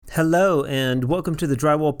Hello and welcome to the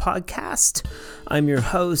Drywall Podcast. I'm your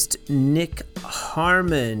host, Nick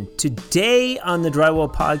Harmon. Today on the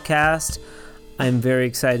Drywall Podcast, I'm very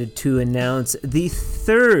excited to announce the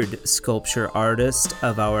third sculpture artist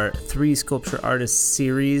of our three sculpture artist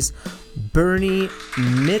series, Bernie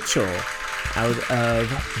Mitchell, out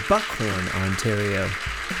of Buckhorn, Ontario.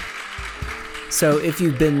 So if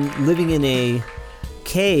you've been living in a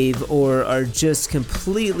cave or are just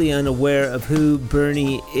completely unaware of who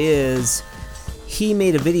Bernie is, he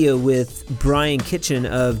made a video with Brian Kitchen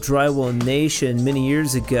of Drywall Nation many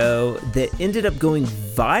years ago that ended up going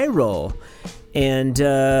viral, and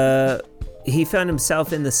he found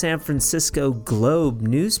himself in the San Francisco Globe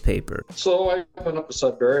newspaper. So I went up to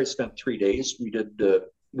Sudbury. I spent 3 days. We did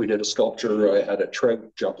a sculpture. I had a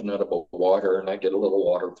trout jumping out of the water, and I did a little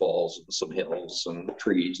waterfalls and some hills and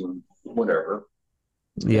trees and whatever.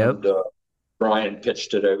 Yep. And Brian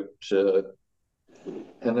pitched it out,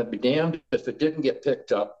 and I'd be damned if it didn't get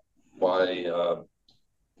picked up by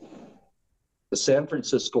the San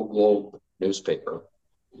Francisco Globe newspaper.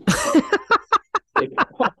 They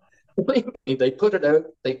put it out.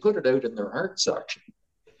 They put it out in their art section,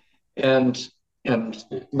 and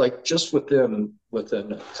like just within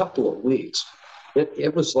a couple of weeks,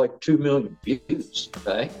 it was like 2 million views.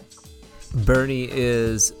 Okay. Bernie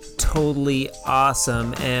is totally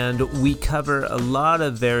awesome, and we cover a lot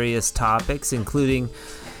of various topics, including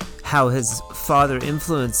how his father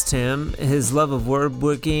influenced him, his love of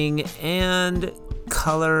woodworking, and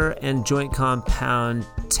color and joint compound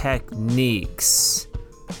techniques.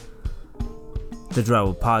 The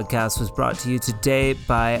Drywall Podcast was brought to you today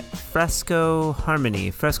by Fresco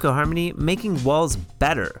Harmony. Fresco Harmony, making walls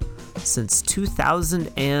better since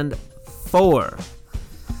 2004.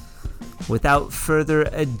 Without further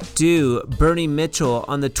ado, Bernie Mitchell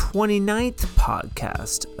on the 29th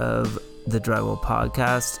podcast of the Drywall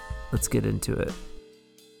Podcast. Let's get into it.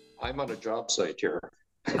 I'm on a job site here.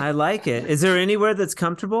 I like it. Is there anywhere that's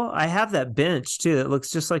comfortable? I have that bench, too, that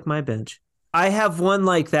looks just like my bench. I have one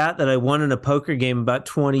like that I won in a poker game about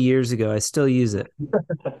 20 years ago. I still use it.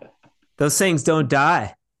 Those things don't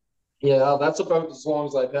die. Yeah, that's about as long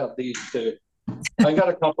as I've had these two. I got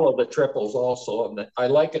a couple of the triples also, and I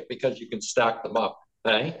like it because you can stack them up,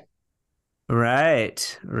 eh?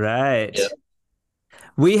 Right. Yeah.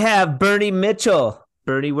 We have Bernie Mitchell.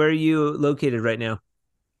 Bernie, where are you located right now?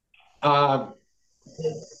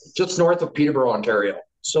 Just north of Peterborough, Ontario.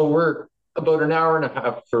 So we're about an hour and a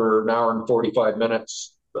half or an hour and 45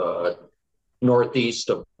 minutes northeast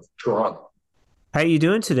of Toronto. How are you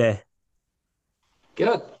doing today?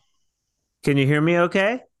 Good. Can you hear me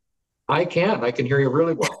okay? I can hear you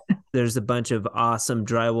really well. There's a bunch of awesome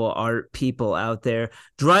drywall art people out there.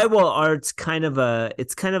 Drywall art's kind of a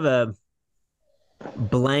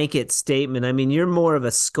blanket statement. I mean, you're more of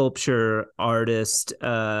a sculpture artist,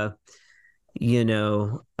 do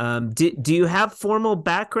you have formal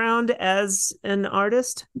background as an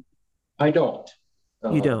artist? I don't.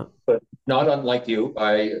 You don't? But not unlike you.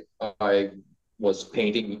 I was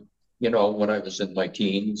painting, when I was in my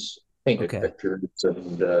teens, painted pictures,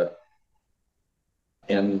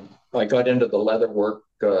 and I got into the leather work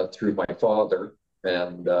through my father,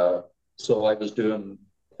 and so I was doing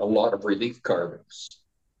a lot of relief carvings.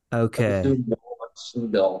 Okay. I was doing wallets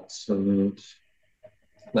and belts and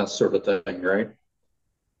that sort of thing, right?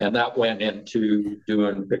 And that went into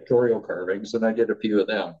doing pictorial carvings, and I did a few of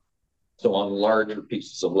them. So on larger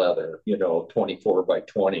pieces of leather, 24 by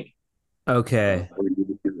 20. Okay. Where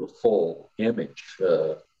you do a full image,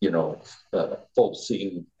 full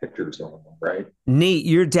scene pictures on them, right? Neat.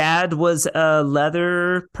 Your dad was a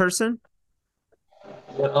leather person?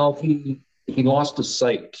 Well, he lost his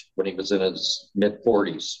sight when he was in his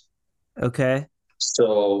mid-40s. Okay.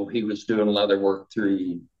 So he was doing leather work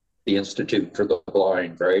through the Institute for the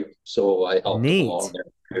Blind, right? So I helped him along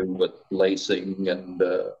there too with lacing and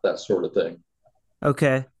that sort of thing.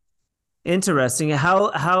 Okay. Interesting.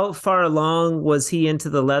 How far along was he into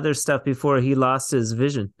the leather stuff before he lost his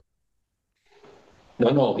vision?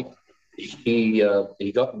 No, he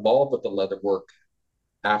got involved with the leather work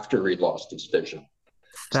after he lost his vision.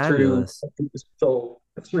 Fabulous.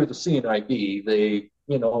 Through the CNIB,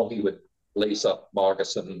 he would lace up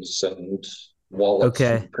moccasins and wallets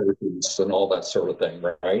and curtains and all that sort of thing,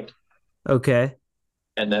 right? Okay.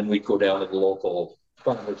 And then we'd go down to the local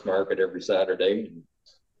farmers market every Saturday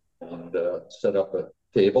and set up a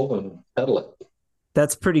table and peddle it.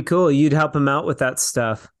 That's pretty cool. You'd help him out with that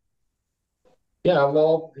stuff. Yeah,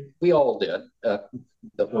 well, we all did that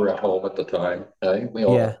were at home at the time. We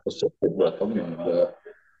all assisted with them, and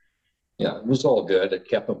it was all good. It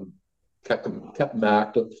kept them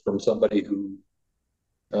active from somebody who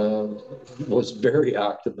uh, was very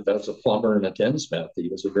active as a plumber and a tinsmith. He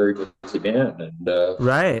was a very busy man, and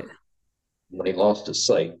Right. when he lost his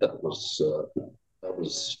sight, that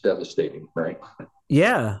was devastating, right?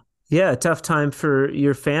 Yeah. Yeah. Tough time for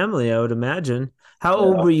your family, I would imagine. How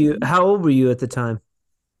old Yeah. were you? How old were you at the time?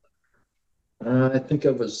 I think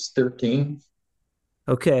I was 13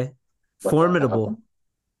 Okay. when that Formidable. happened.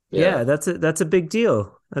 Yeah, Yeah. that's a big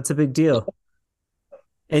deal. That's a big deal.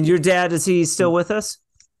 And your dad, is he still with us?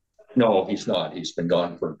 No, he's not. He's been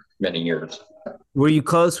gone for many years. Were you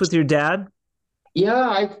close with your dad?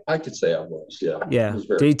 Yeah, I could say I was. Yeah, it Yeah. was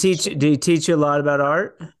very. Did he teach you a lot about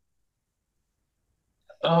art?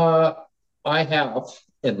 Uh, I have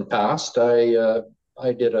in the past.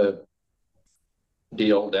 I did a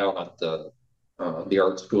deal down at the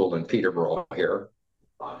art school in Peterborough here,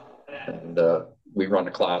 and we run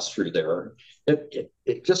a class through there.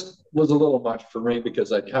 It just was a little much for me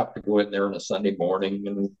because I'd have to go in there on a Sunday morning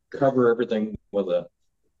and cover everything with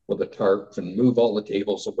a tarp and move all the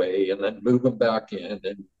tables away and then move them back in.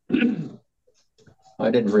 And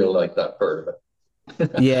I didn't really like that part of it.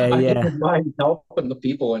 Yeah, I yeah. didn't mind helping the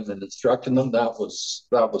people and instructing them. That was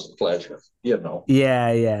a pleasure,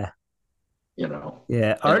 Yeah, yeah. you know.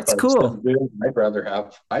 Yeah. And if Art's I was going cool. to do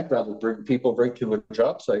it, I'd rather bring people right to a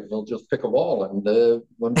job site. They'll just pick a wall, and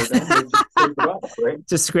when we're done, we'll just take it off, right?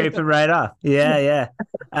 Just scrape it right off. Yeah,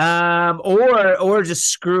 yeah. Or just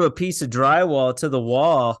screw a piece of drywall to the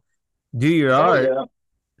wall, do your Oh art, yeah,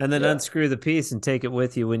 and then yeah. unscrew the piece and take it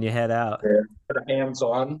with you when you head out. They're hands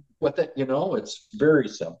on with it. It's very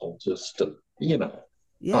simple. Just to Yeah.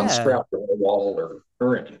 unscrap the wall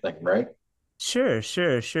or anything, right? Sure,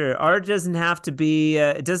 sure, sure. Art doesn't have to be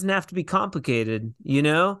it doesn't have to be complicated, you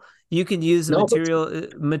know? You can use the No,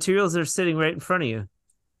 but materials that are sitting right in front of you.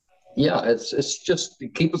 yeah, it's just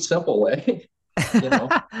keep it simple, eh? you know.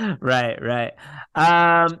 Right, right.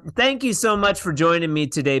 Thank you so much for joining me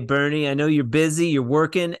today, Bernie. I know you're busy, you're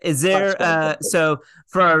working. Is That's there no problem. so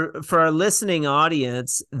for our listening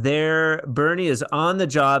audience, Bernie is on the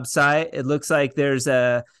job site. It looks like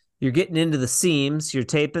you're getting into the seams, you're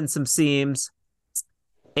taping some seams,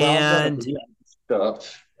 Well, I'm gonna and be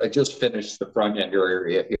I just finished the front end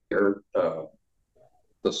area here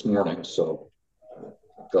this morning, so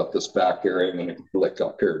I've got this back area I'm gonna lick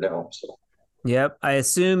up here now. So yep. I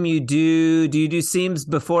assume do you do seams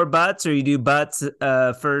before butts, or you do butts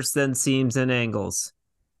first, then seams and angles?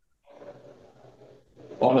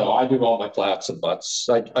 oh no, I do all my flats and butts.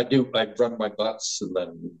 I run my butts and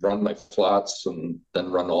then run my flats and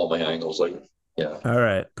then run all my angles. Yeah. All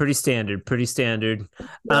right. Pretty standard, pretty standard.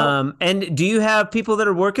 Yeah. And do you have people that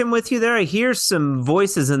are working with you there? I hear some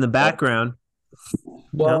voices in the background.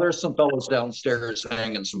 Well, No? there's some fellows downstairs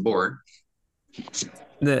hanging some board.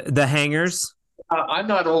 The hangers. I'm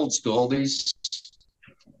not old school.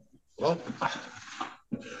 Well,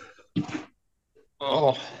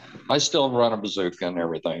 oh, I still run a bazooka and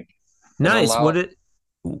everything. Nice. What I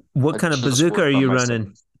kind of just bazooka are worked on you myself.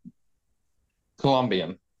 running?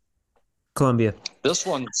 Colombian. Columbia. This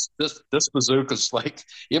bazooka's like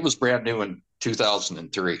it was brand new in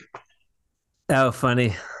 2003. Oh,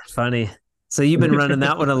 funny, funny. So you've been running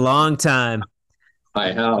that one a long time.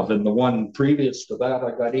 I have, and the one previous to that,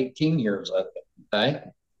 I got 18 years out of it. Eh?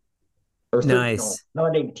 Or no, Nice.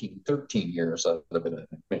 not 18, 13 years out of it,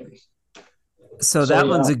 maybe. So So that yeah,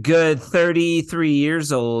 one's a good 33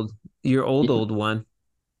 years old. Your old one.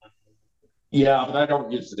 yeah, but I don't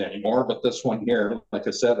use it anymore. But this one here, like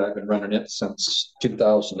I said, I've been running it since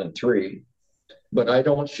 2003. But I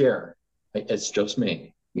don't share. It's just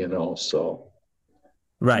me. So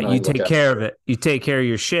and Right. I You look take at care of it. You take care of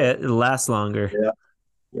your shit. It'll last longer. yeah,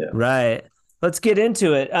 yeah. Right. Let's get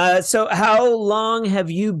into it. So how long have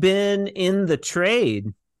you been in the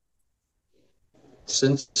trade?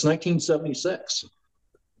 Since 1976.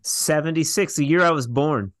 76, the year I was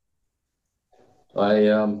born.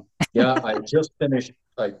 Yeah, I just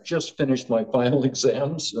finished my final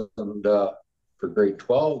exams and for grade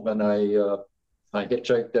 12, and I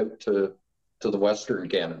hitchhiked out to the Western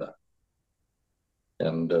Canada,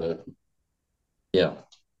 and yeah,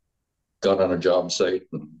 got on a job site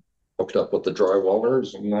and hooked up with the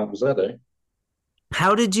drywallers, and that was it, eh?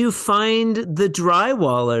 How did you find the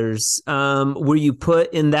drywallers? Were you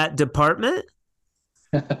put in that department?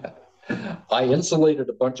 I insulated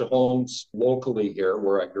a bunch of homes locally here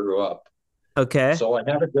where I grew up. Okay. So I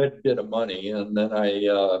had a good bit of money, and then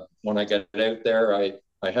when I got out there, I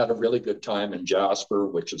had a really good time in Jasper,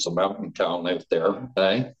 which is a mountain town out there,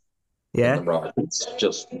 eh? In the Yeah. Rockies,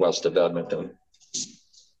 just west of Edmonton.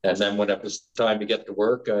 And then when it was time to get to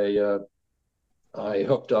work, I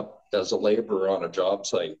hooked up as a laborer on a job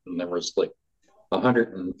site, and there was like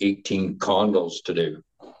 118 condos to do,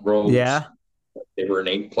 rows. Yeah. They were in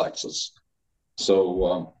eightplexes.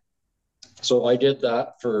 So I did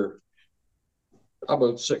that for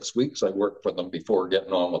about 6 weeks. I worked for them before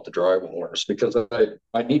getting on with the drywallers because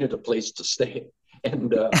I needed a place to stay.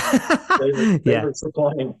 And they Yeah. were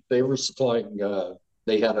supplying,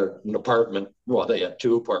 they had an apartment. Well, they had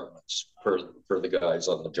two apartments for the guys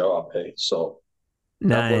on the job. Hey, so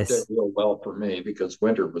that worked out Nice. real well for me because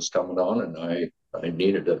winter was coming on and I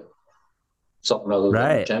needed something other than a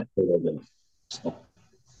Right. tent to live in. So,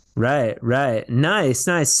 Right. Right. Nice.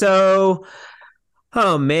 Nice. So,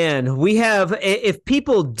 oh man, we have, if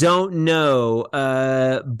people don't know,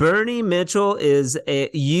 Bernie Mitchell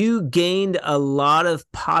you gained a lot of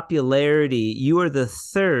popularity. You are the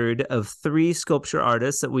third of three sculpture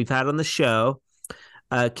artists that we've had on the show.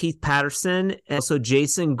 Keith Patterson, and also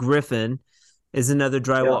Jason Griffin is another yeah,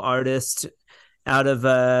 drywall artist out of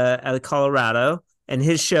Colorado, and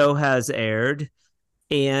his show has aired.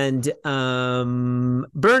 And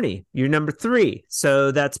Bernie, you're number three,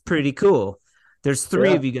 so that's pretty cool. There's three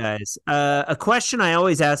yeah. of you guys. A question I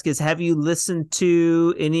always ask is, have you listened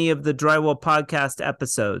to any of the Drywall podcast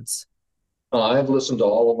episodes? I've listened to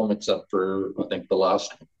all of them except for I think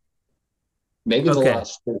maybe the Okay,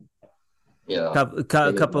 last two. Yeah, maybe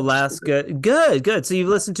the couple last two. last good. So you've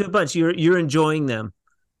listened to a bunch. You're enjoying them.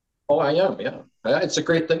 Oh, I am. Yeah, it's a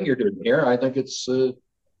great thing you're doing here. I think it's plus.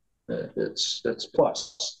 I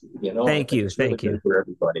Thank think you, it's really thank good you. for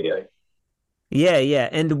everybody. Yeah, yeah.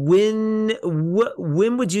 And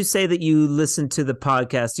when would you say that you listen to the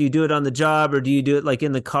podcast? Do you do it on the job, or do you do it like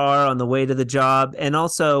in the car on the way to the job? And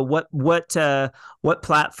also, what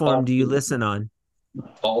platform All do you three. listen on?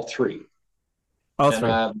 All three. All And three.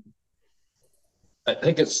 I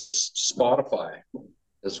think it's Spotify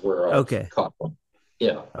is where I've Okay. caught them.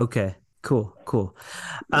 Yeah. Okay. Cool.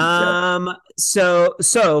 Yeah. So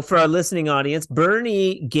for our listening audience,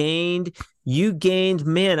 you gained,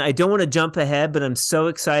 man, I don't want to jump ahead, but I'm so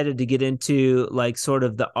excited to get into like sort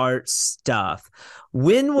of the art stuff.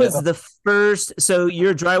 When was Yeah. the first, so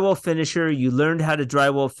you're a drywall finisher, you learned how to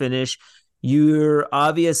drywall finish. You're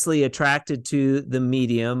obviously attracted to the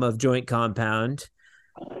medium of joint compound.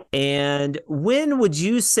 And when would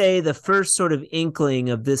you say the first sort of inkling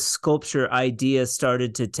of this sculpture idea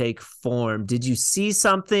started to take form? Did you see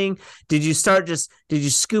something? Did you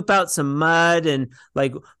scoop out some mud and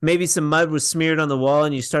like maybe some mud was smeared on the wall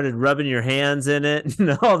and you started rubbing your hands in it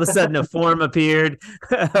and all of a sudden a form appeared?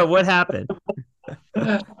 What happened?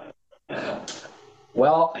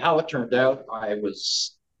 Well, how it turned out,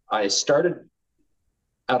 I started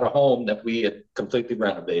at a home that we had completely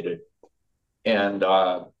renovated. And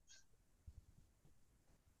on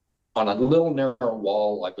a little narrow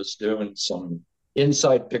wall, I was doing some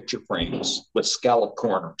inside picture frames with scallop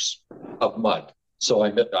corners of mud. So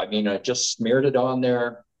I just smeared it on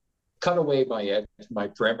there, cut away my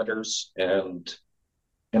perimeters, and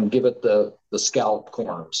give it the scallop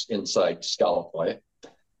corners inside scallop way.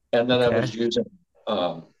 And then Okay.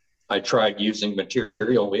 I tried using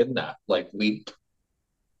material in that, like wheat,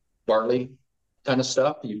 barley kind of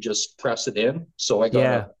stuff. You just press it in. So I got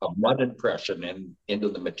Yeah. a mud impression into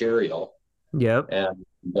the material. Yep. And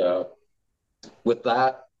with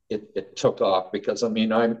that, it took off because I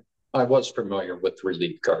was familiar with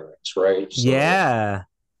relief carvings, right? So Yeah.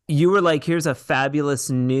 You were like, here's a fabulous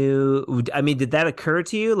did that occur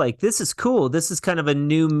to you? Like, this is cool. This is kind of a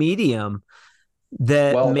new medium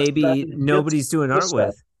that well, maybe nobody's doing art just that,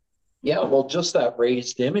 with. yeah, well, just that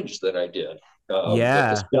raised image that I did with the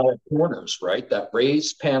Yeah. scallop corners, right? That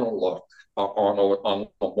raised panel look on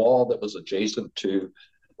a wall that was adjacent to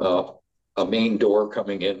a main door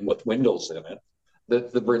coming in with windows in it.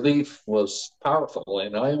 The relief was powerful,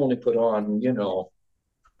 and I only put on,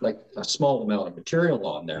 like a small amount of material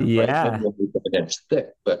on there, right? Maybe Yeah. only an inch thick,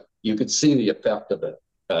 but you could see the effect of it,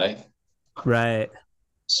 right? Right.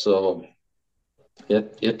 So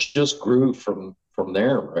it just grew from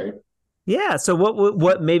there, right? Yeah. So what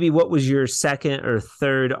was your second or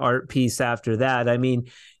third art piece after that? I mean,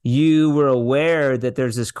 you were aware that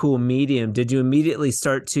there's this cool medium. Did you immediately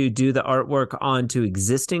start to do the artwork onto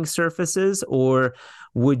existing surfaces, or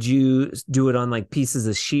would you do it on like pieces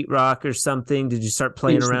of sheetrock or something? Did you start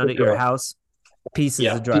playing Pieces around of at your drywall. house? Pieces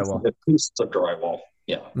Yeah, of drywall. pieces of drywall.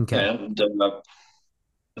 Yeah. Okay.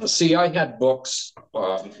 And see, I had books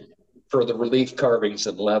for the relief carvings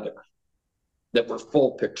in leather that were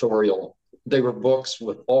full pictorial. They were books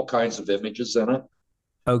with all kinds of images in it.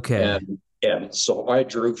 Okay. And so I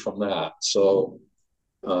drew from that. So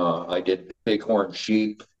I did bighorn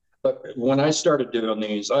sheep. But when I started doing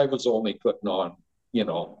these, I was only putting on,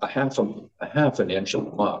 a half an inch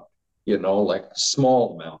of muck. like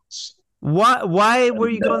small amounts. Why were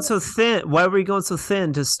you And, going so thin? Why were you going so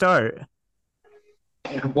thin to start?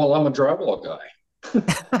 well, I'm a drywall guy.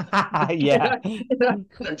 Yeah. I've been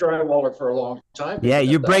a drywaller for a long time, Yeah,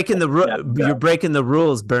 even at that point. you're breaking the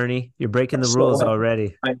rules, Bernie. You're breaking the rules So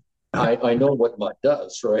already. I know what mud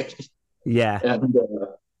does, right? Yeah. And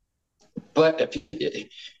but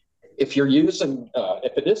if you're using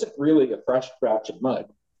if it isn't really a fresh batch of mud,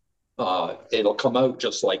 it'll come out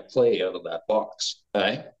just like clay out of that box.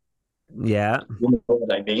 Right? Yeah. You know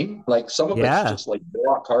what I mean? Like some of it's Yeah. just like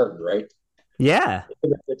rock hard, right? Yeah.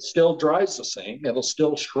 If it still dries the same, it'll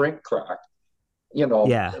still shrink crack.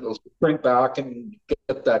 Yeah. It'll shrink back and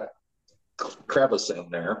get that crevice in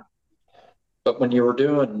there. But when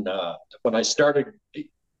I started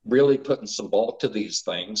really putting some bulk to these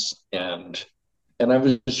things, and I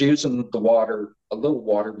was using a little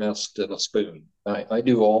water mist and a spoon. I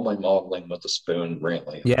do all my modeling with a spoon,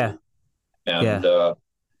 really. Yeah. And Yeah.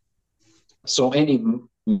 so any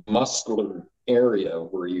muscular area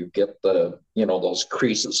where you get those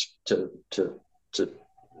creases to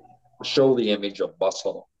show the image of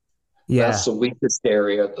muscle, that's Yeah. the weakest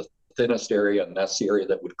area, the thinnest area, and that's the area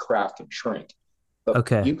that would crack and shrink. But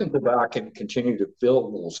Okay. you can go back and continue to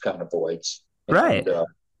fill those kind of voids, Right. and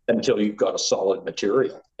until you've got a solid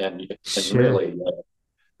material, and Sure. really,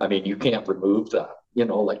 I mean, you can't remove that.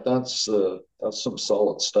 Like that's some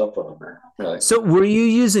solid stuff on there. Right? So were you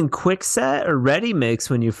using Quickset or Ready Mix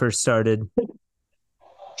when you first started?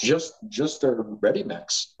 Just a ready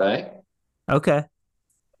mix, right? Okay.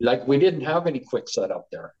 Like we didn't have any quick set up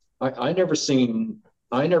there. I never seen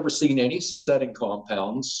any setting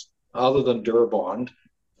compounds other than Durabond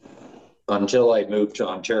until I moved to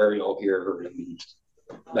Ontario here in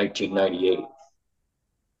 1998.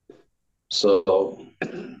 So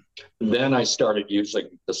then I started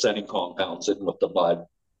using the setting compounds in with the mud,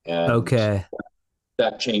 and Okay.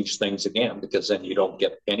 that changed things again because then you don't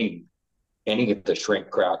get any of the shrink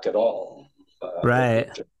crack at all. Right.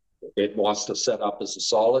 It wants to set up as a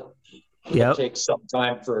solid. It Yep. takes some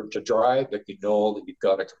time for it to dry, but you know that you've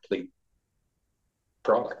got a complete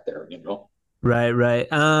product there. Right, right.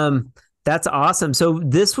 That's awesome. So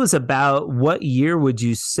this was about what year would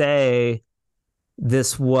you say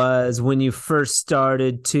this was when you first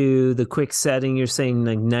started to the quick setting? You're saying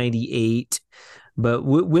like 98, but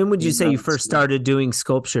when would you say you first started doing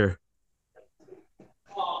sculpture?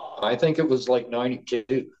 I think it was like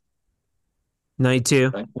 92,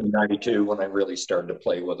 92. 1992 when I really started to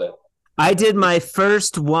play with it. I did my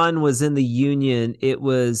first one was in the Union. It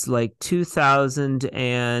was like 2000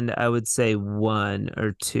 and I would say 1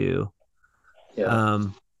 or 2. Yeah.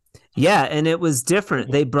 Yeah, and it was different.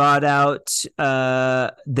 They brought out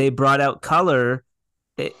color.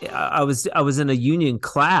 I was in a union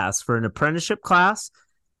class for an apprenticeship class,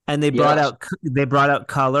 and they brought Yes. out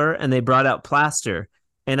color and they brought out plaster,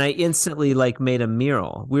 and I instantly like made a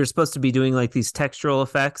mural. We were supposed to be doing like these textural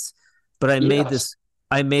effects, but Yes.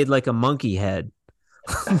 I made like a monkey head.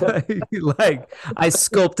 like I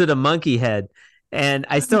sculpted a monkey head, and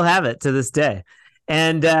I still have it to this day.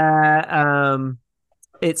 And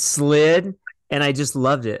it slid, and I just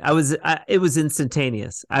loved it. It was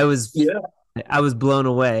instantaneous. Yeah. I was blown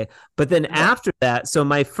away. But then Yeah. after that, so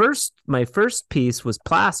my first piece was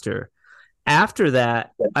plaster. After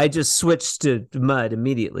that, I just switched to mud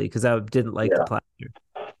immediately because I didn't like the Yeah. plaster.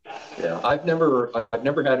 Yeah. I've never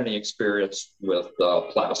had any experience with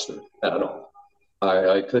plaster at all.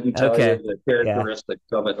 I couldn't tell you Okay. the Yeah.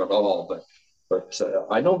 characteristics of it at all, but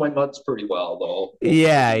I know my muds pretty well though over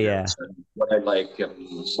Yeah, the yeah. years, and what I like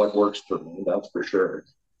and what works for me. That's for sure.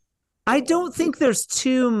 I don't think there's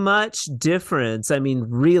too much difference. I mean,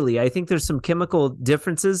 really, I think there's some chemical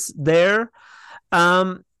differences there.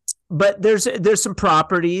 Um, but there's some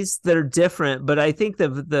properties that are different, but I think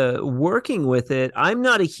the working with it, I'm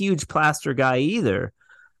not a huge plaster guy either.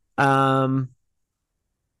 Um,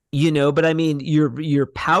 but I mean your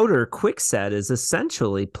powder quickset is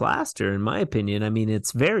essentially plaster in my opinion. I mean,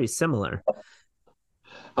 it's very similar.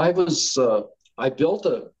 I was I built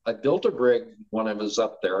a rig when I was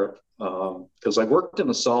up there because I worked in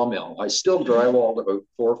a sawmill. I still drywalled about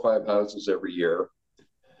 4 or 5 houses every year,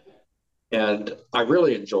 and I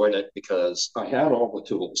really enjoyed it because I had all the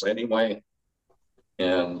tools anyway,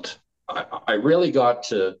 and I really got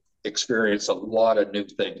to experience a lot of new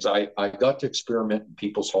things. I got to experiment in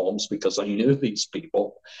people's homes because I knew these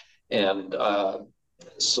people, and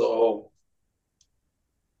so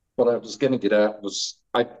what I was going to get at was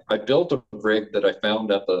I built a rig that I found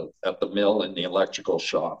at the mill in the electrical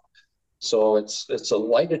shop. So it's a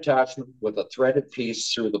light attachment with a threaded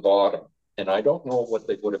piece through the bottom, and I don't know what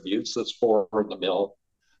they would have used this for in the mill,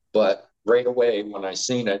 But right away, when I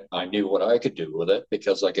seen it, I knew what I could do with it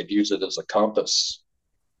because I could use it as a compass.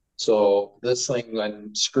 So this thing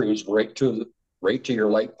then screws right to your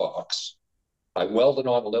light box. I welded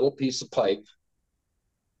on a little piece of pipe,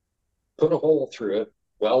 put a hole through it,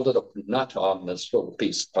 welded a nut on this little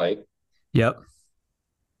piece of pipe. Yep.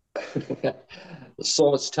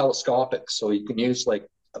 So it's telescopic, so you can use like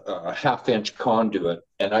a half-inch conduit,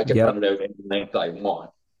 and I can Yep. run it out any length I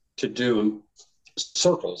want to do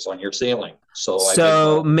circles on your ceiling.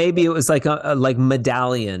 So maybe it was like a like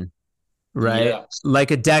medallion, right? Yes,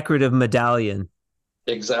 Like a decorative medallion.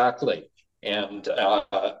 exactly. And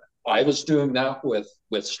I was doing that with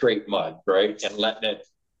straight mud, right, and letting it,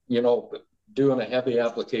 doing a heavy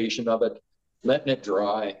application of it, letting it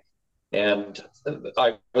dry. And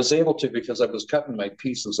I was able to, because I was cutting my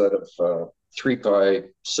pieces out of 3 by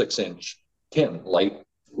 6 inch tin, light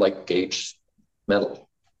gauge metal.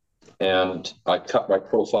 And I'd cut my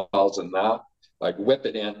profiles in that. I'd whip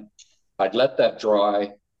it in. I'd let that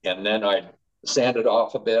dry, and then I'd sand it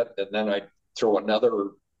off a bit, and then I'd throw another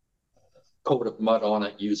coat of mud on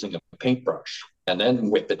it using a paintbrush, and then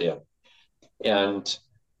whip it in. And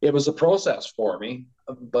it was a process for me,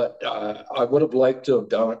 but I would have liked to have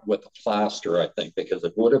done it with a plaster, I think, because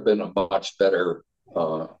it would have been a much better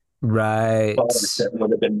right. That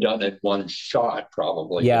would have been done in one shot,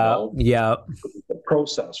 probably. Yeah. Yeah. The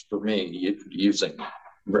process for me using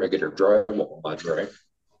regular drywall mud, right?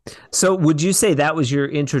 So would you say that was your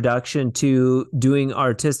introduction to doing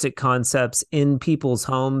artistic concepts in people's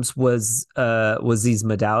homes, was these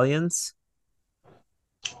medallions?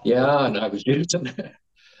 Yeah, and I was using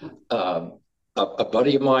a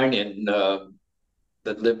buddy of mine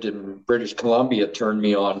that lived in British Columbia turned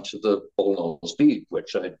me on to the bullnose bead,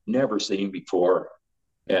 which I'd never seen before.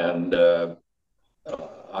 And I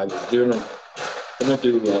was going to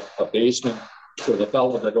do a basement for the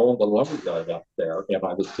fellow that owned the lumber yard up there. And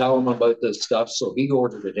I was telling him about this stuff, so he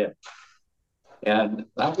ordered it in. And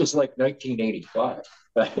that was like 1985.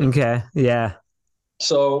 Okay, yeah.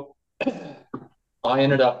 So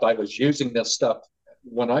I was using this stuff.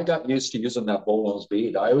 When I got used to using that bullnose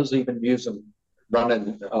bead, I was even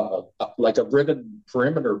running like a ribbon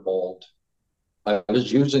perimeter mold. I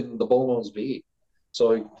was using the bullnose bead.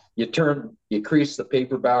 So you crease the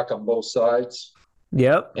paper back on both sides.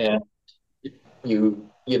 Yep. And you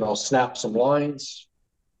snap some lines,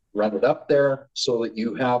 run it up there so that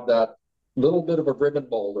you have that little bit of a ribbon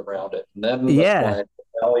mold around it. And then my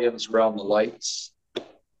medallions around the lights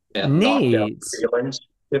and knock down the ceilings.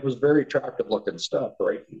 It was very attractive looking stuff,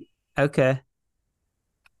 right? Okay.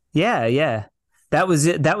 Yeah, yeah. That was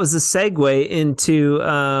it. That was a segue into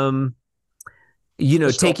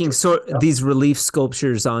taking these relief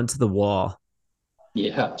sculptures onto the wall.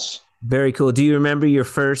 Yes. Very cool. Do you remember your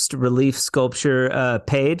first relief sculpture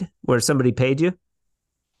paid, where somebody paid you?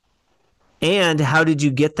 And how did you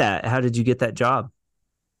get that? How did you get that job?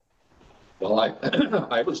 Well,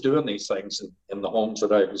 I was doing these things in the homes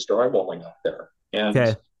that I was drywalling up there.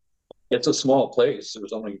 And it's a small place. There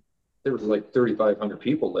was like 3,500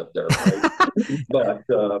 people lived there, right?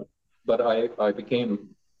 but I became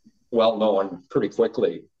well known pretty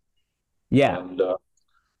quickly. Yeah. And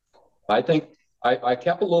I think I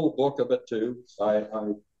kept a little book of it too.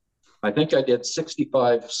 I think I did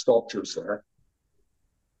 65 sculptures there.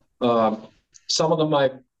 Some of them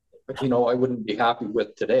I wouldn't be happy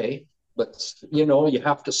with today, but you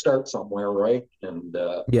have to start somewhere, right? And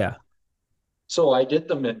yeah. So I did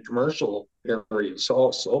them in commercial areas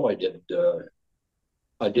also. I did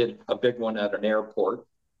a big one at an airport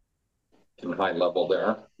in high level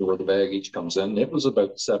there, where the baggage comes in. It was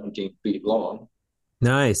about 17 feet long.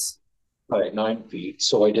 Nice. By 9 feet.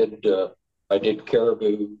 So I did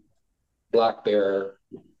caribou, black bear,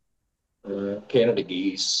 Canada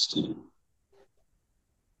geese,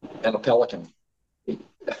 and a pelican.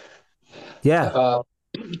 Yeah.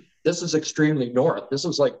 This is extremely north. This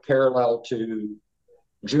is like parallel to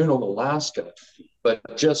Juneau, Alaska, but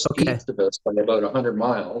just east of us by about 100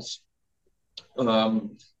 miles.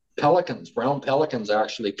 Brown pelicans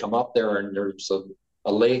actually come up there, and there's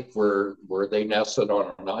a lake where they nested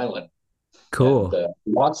on an island. Cool. And,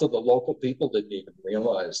 lots of the local people didn't even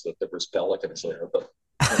realize that there was pelicans there, but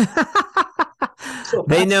so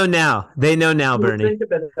they know now. They know now, Bernie. Think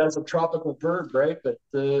of it as a tropical bird, right? But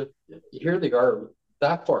here they are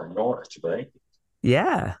that far north, right?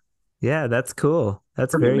 Yeah. Yeah, that's cool.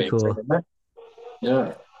 That's very cool.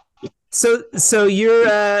 Yeah. So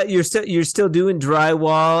you're still doing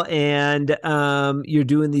drywall, and you're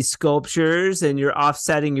doing these sculptures, and you're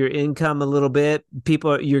offsetting your income a little bit.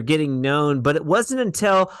 You're getting known, but it wasn't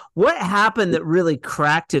until what happened that really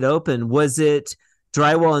cracked it open. Was it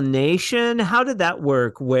Drywall Nation. How did that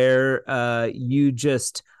work? Where you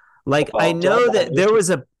just like I Well, know Drywall that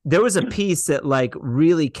Nation. there was a piece that like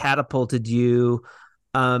really catapulted you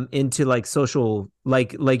into like social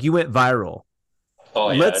like you went viral.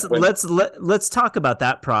 Oh yeah, it went. Let's talk about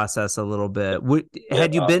that process a little bit. Yeah.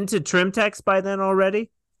 Had you been to Trimtex by then already?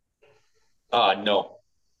 No,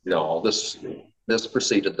 no. This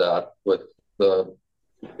preceded that with the.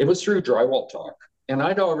 It was through Drywall Talk, and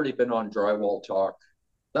I'd already been on Drywall Talk.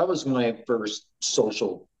 That was my first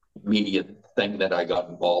social media thing that I got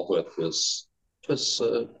involved with was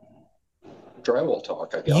Drywall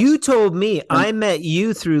Talk, I You guess. told me And I met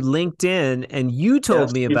you through LinkedIn, and you told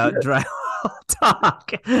yes, me you about did. Drywall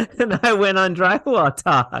Talk, and I went on Drywall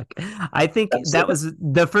Talk. I think That's that it. was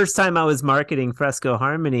the first time I was marketing Fresco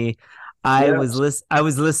Harmony. Yes. I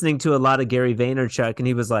was listening to a lot of Gary Vaynerchuk, and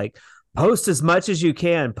he was like, "Post as much as you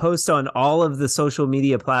can. Post on all of the social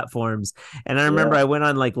media platforms." And I remember Yeah. I went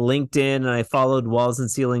on like LinkedIn and I followed Walls and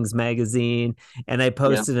Ceilings magazine, and I Yeah.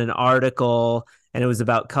 posted an article, and it was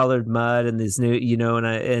about colored mud and this new, you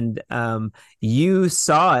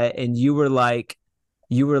saw it, and Yeah.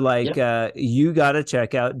 you got to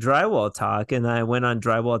check out Drywall Talk. And I went on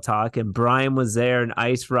Drywall Talk, and Brian was there, and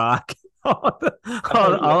Ice Rock. all,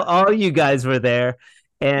 Yeah. all you guys were there.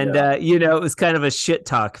 And, Yeah. it was kind of a shit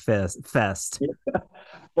talk fest.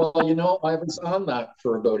 Well, I was on that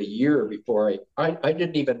for about a year before I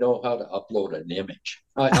didn't even know how to upload an image.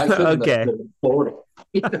 I couldn't Okay. upload a photo,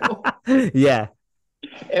 you know. Yeah.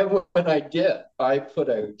 And when I did,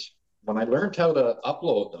 when I learned how to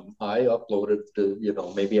upload them, I uploaded,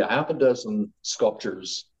 maybe a half a dozen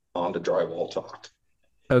sculptures onto Drywall Talk.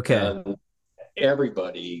 Okay. And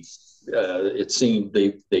everybody, it seemed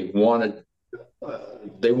uh,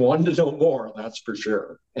 they wanted to know more, that's for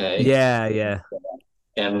sure. Okay? Yeah. Yeah.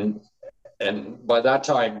 And and by that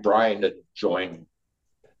time, Brian had joined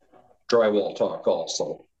Drywall Talk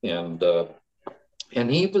also, and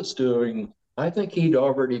he was doing. I think he'd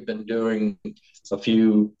already been doing a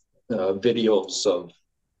few videos of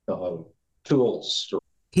uh, tools.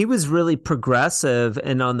 He was really progressive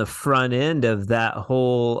and on the front end of that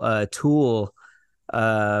whole tool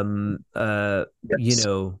Yes,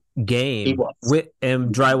 he game was. with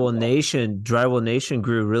and Drywall Nation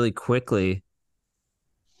grew really quickly.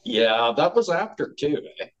 Yeah, that was after too.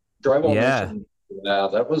 Drywall Yeah. Nation. Yeah,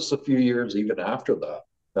 that was a few years even after that.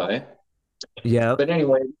 Right. Yeah. But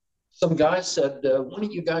anyway, some guy said, "Why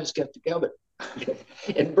don't you guys get together?"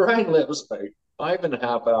 And Brian lives like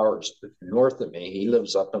 5.5 hours north of me. He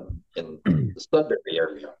lives up in the Sudbury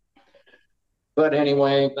area. But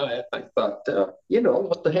anyway, I thought,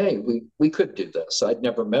 what the hey, we could do this. I'd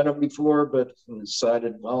never met him before, but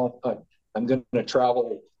decided, well, I'm going to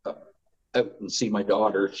travel out and see my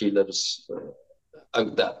daughter. She lives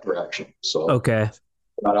out that direction. So Okay.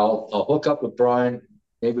 I'll hook up with Brian.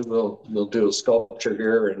 Maybe we'll do a sculpture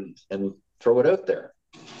here and throw it out there.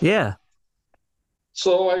 Yeah.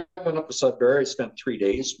 So I went up to Sudbury. Spent 3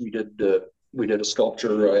 days. We did a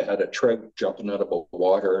sculpture. I had a trout jumping out of the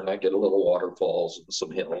water, and I did a little waterfalls and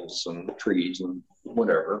some hills and trees and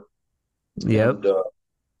whatever. Yep. And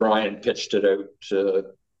Brian pitched it out,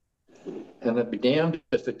 and I'd be damned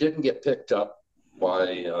if it didn't get picked up by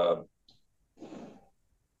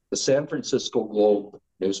the San Francisco Globe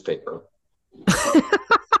newspaper.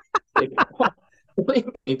 they,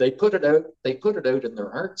 they put it out. They put it out in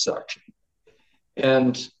their art section,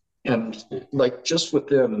 and like just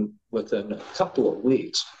within a couple of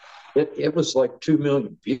weeks, it was like 2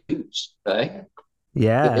 million views. Right? It,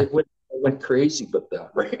 Yeah. it went it went crazy with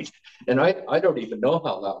that, right? And I don't even know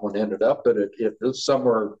how that one ended up, but it was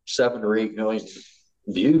somewhere 7 or 8 million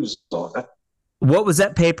views on it. What was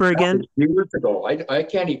that paper That again? was years ago. I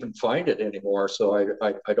can't even find it anymore, so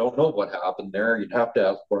I don't know what happened there. You'd have to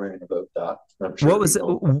ask Brian about that. I'm What sure he was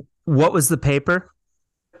knows. what was the paper?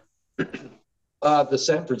 The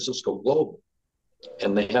San Francisco Globe,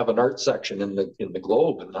 and they have an art section in the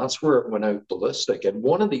Globe, and that's where it went out ballistic. And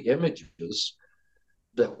one of the images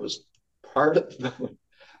that was part of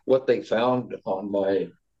what they found on my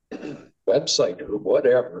website or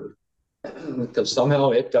whatever, because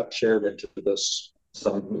somehow it got shared into this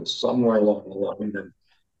somewhere along the line,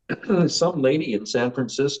 and some lady in San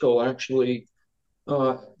Francisco actually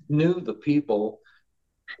uh, knew the people.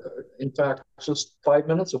 In fact, just 5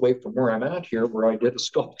 minutes away from where I'm at here, where I did a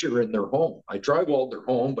sculpture in their home. I drywalled their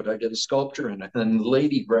home, but I did a sculpture in it, and the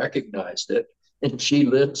lady recognized it, and she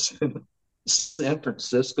lives in San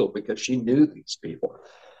Francisco because she knew these people.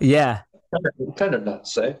 Yeah. Kind of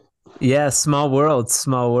nuts, eh? Yeah, small world,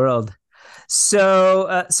 small world.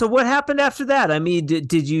 So, so what happened after that? I mean,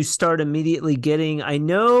 did you start immediately getting? I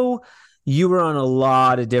know you were on a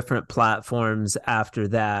lot of different platforms after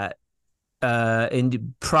that,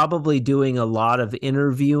 and probably doing a lot of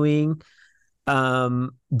interviewing.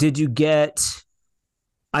 Did you get,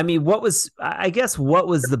 I mean, what was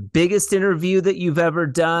the biggest interview that you've ever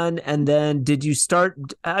done? And then did you start,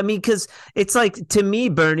 I mean, because it's like, to me,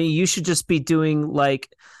 Bernie, you should just be doing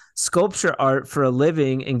like sculpture art for a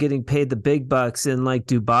living and getting paid the big bucks in like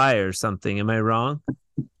Dubai or something. Am I wrong?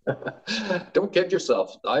 Don't kid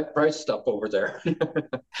yourself. I priced stuff over there.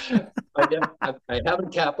 I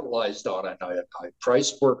haven't capitalized on it. I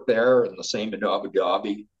priced work there, and the same in Abu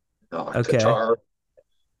Dhabi, Okay. Qatar,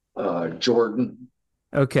 Jordan,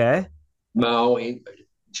 Okay. Maui.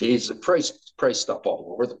 Geez, price stuff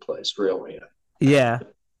all over the place, really. Yeah.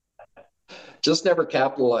 Just never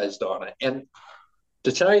capitalized on it. And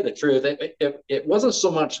to tell you the truth, it wasn't so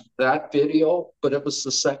much that video, but it was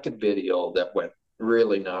the second video that went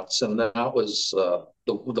really nuts, and that was the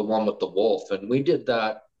one with the wolf, and we did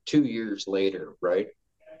that 2 years later, right?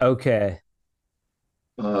 Okay.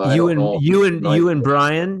 I don't know. You and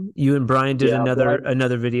Brian did Yeah,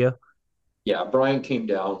 another video. yeah, Brian came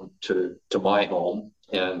down to my home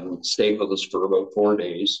and stayed with us for about 4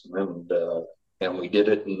 days, and we did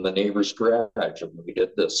it in the neighbor's garage, and we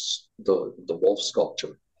did the wolf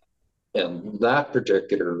sculpture, and that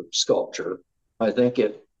particular sculpture, I think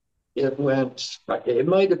it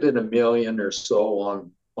might have been 1 million or so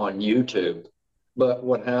on YouTube, but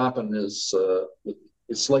what happened is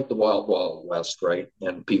it's like the Wild Wild West, right?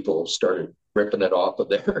 And people started ripping it off of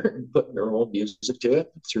there and putting their own music to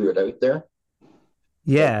it, threw it out there,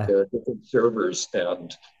 Yeah. like different servers.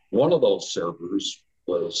 And one of those servers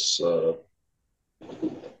was at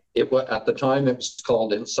the time it was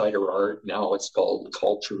called Insider Art. Now it's called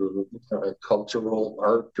cultural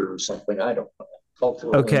art or something. I don't know.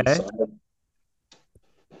 Cultural Okay. Insider.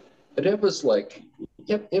 But it was like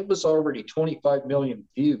it was already 25 million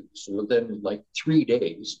views within like 3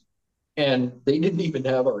 days, and they didn't even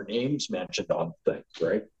have our names mentioned on things,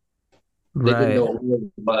 right? They didn't know who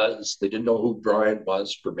it was. They didn't know who Brian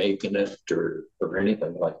was for making it or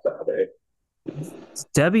anything like that.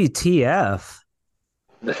 WTF.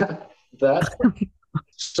 That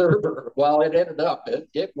server, well, it ended up,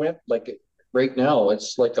 it went like, right now,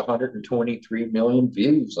 it's like 123 million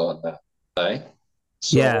views on that. Okay?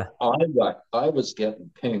 So Yeah. I was getting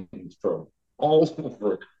pinged from all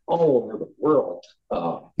over the world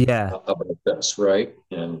Yeah. about this, right?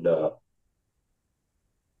 And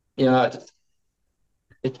yeah,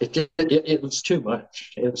 it was too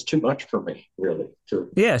much. It was too much for me, really.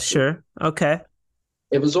 Yeah, sure. Okay.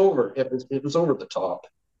 It was over. It was over the top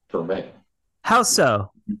for me. How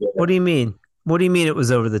so? What do you mean? What do you mean it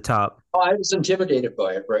was over the top? I was intimidated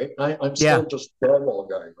by it, right? I'm still just a drywall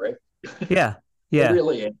guy, right? Yeah. Yeah. I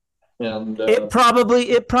really am. And it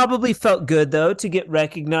probably felt good though to get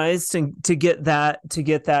recognized and to get that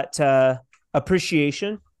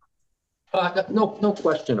appreciation. No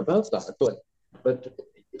question about that. But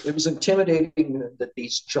it was intimidating that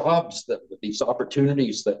these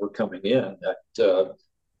opportunities that were coming in that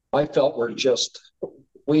I felt were just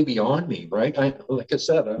way beyond me, right? Like I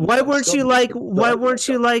said, why weren't you like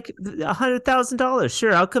 $100,000?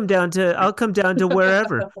 Sure, I'll come down to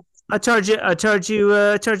wherever. I charge you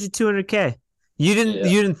 $200K. You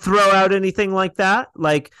didn't throw out anything like that.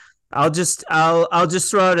 Like I'll just throw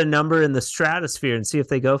out a number in the stratosphere and see if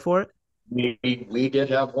they go for it. We did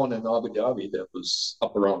have one in Abu Dhabi that was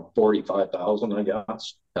up around 45,000, I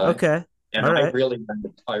guess. Okay. And all right.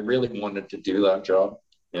 I really wanted to do that job.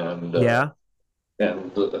 And yeah.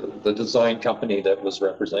 And the design company that was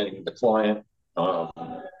representing the client,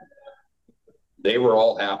 they were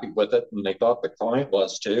all happy with it, and they thought the client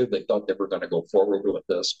was too. They thought they were going to go forward with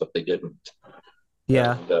this, but they didn't.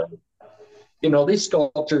 Yeah. And, these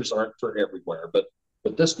sculptures aren't for everywhere, but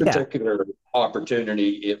this particular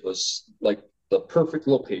opportunity, it was like the perfect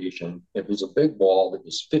location. It was a big wall. It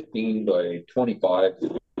was 15 by 25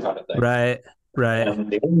 kind of thing. Right. And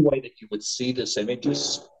the only way that you would see this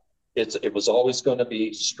images, it was always going to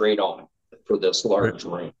be straight on for this large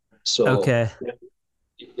room. So okay.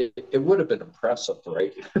 It would have been impressive,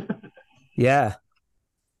 right? Yeah.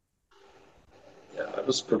 Yeah, I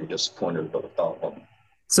was pretty disappointed about that one.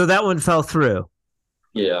 So that one fell through.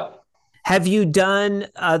 Yeah. Have you done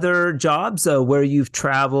other jobs where you've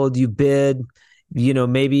traveled, you bid,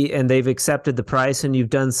 maybe, and they've accepted the price, and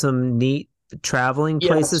you've done some neat traveling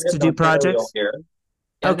places to do projects?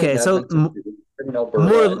 Okay, so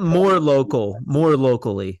more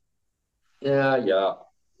locally. Yeah.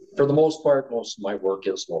 For the most part, most of my work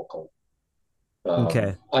is local.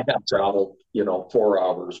 Okay. I have traveled, 4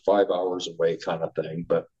 hours, 5 hours away kind of thing,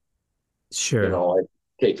 but sure.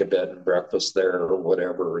 take a bed and breakfast there or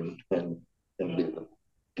whatever, and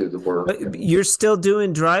do the work. But you're still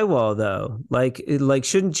doing drywall though. Like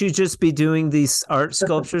shouldn't you just be doing these art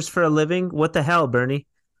sculptures for a living? What the hell, Bernie?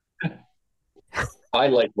 I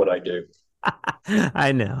like what I do.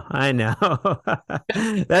 I know.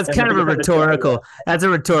 That's kind of a rhetorical. That's a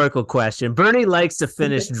rhetorical question. Bernie likes to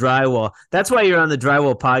finish drywall. That's why you're on the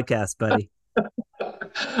Drywall Podcast, buddy.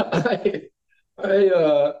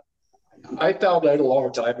 I found out a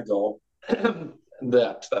long time ago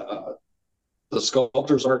that the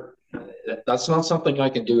sculptures are. That's not something I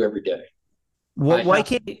can do every day. Well, why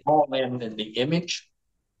can't you? All in the image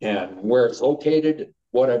and where it's located,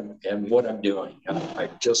 what I'm doing. I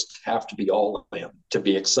just have to be all in to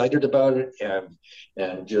be excited about it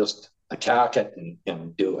and just attack it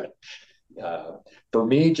and do it. For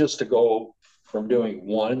me, just to go from doing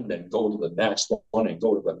one and go to the next one and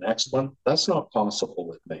go to the next one, that's not possible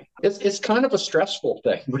with me. It's kind of a stressful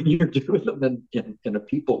thing when you're doing them in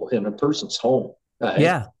a person's home.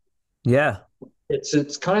 Yeah.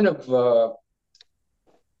 It's kind of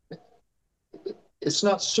it's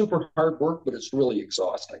not super hard work, but it's really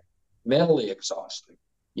exhausting, mentally exhausting.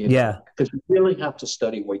 Because you really have to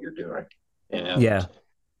study what you're doing, and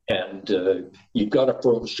you've got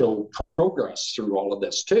to show progress through all of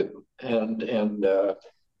this too, and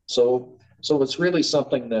so it's really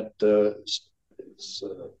something that is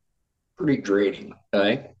pretty draining,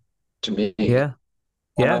 right? To me. Yeah.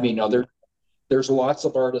 I mean, there's lots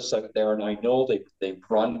of artists out there, and I know they've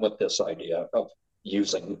run with this idea of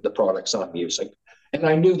using the products I'm using. And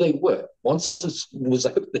I knew they would once this was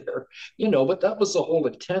out there, but that was the whole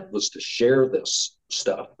intent, was to share this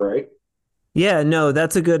stuff, right? Yeah, no,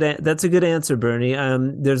 that's a good answer, Bernie.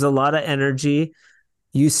 There's a lot of energy.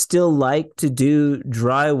 You still like to do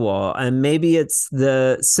drywall, and maybe it's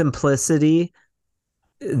the simplicity,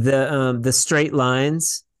 the straight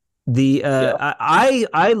lines.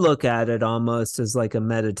 I look at it almost as like a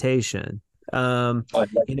meditation. I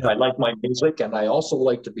like my music, and I also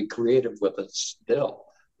like to be creative with it still.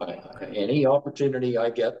 Any opportunity I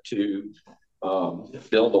get to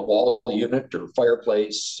build a wall unit or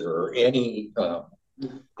fireplace or any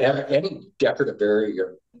decorative area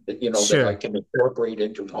that I can incorporate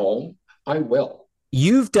into a home, I will.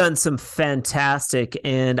 You've done some fantastic,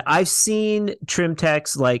 and I've seen trim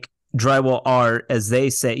techs like drywall art, as they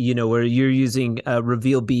say, where you're using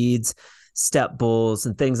reveal beads, step bowls,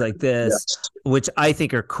 and things like this, which I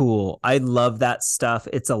think are cool. I love that stuff.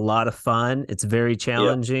 It's a lot of fun. It's very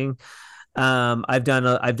challenging. I've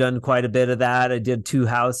done quite a bit of that. I did 2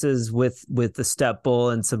 houses with the step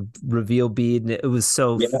bowl and some reveal bead, and it was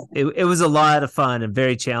it was a lot of fun and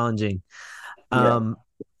very challenging.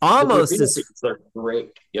 Almost as they're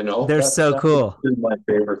great, That's so cool. My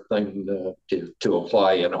favorite thing to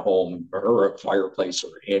apply in a home or a fireplace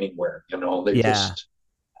or anywhere.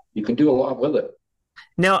 You can do a lot with it.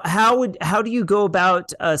 Now, how do you go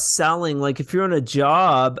about selling? Like, if you're on a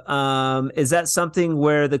job, is that something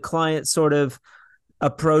where the client sort of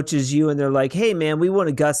approaches you and they're like, "Hey, man, we want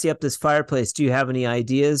to gussy up this fireplace. Do you have any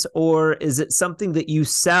ideas?" Or is it something that you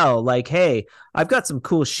sell? Like, "Hey, I've got some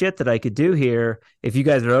cool shit that I could do here if you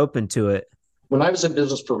guys are open to it." When I was in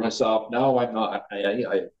business for myself, now I'm not.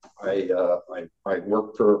 I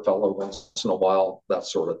work for a fellow once in a while, that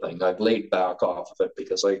sort of thing. I've laid back off of it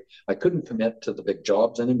because I couldn't commit to the big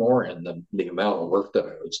jobs anymore and the amount of work that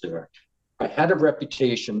I was doing. I had a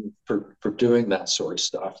reputation for doing that sort of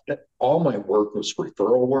stuff. All my work was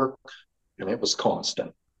referral work, and it was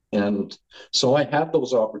constant. And so I had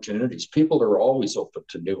those opportunities. People are always open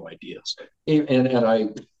to new ideas, and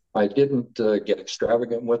I didn't get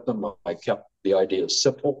extravagant with them. I kept the ideas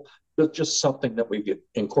simple, but just something that we could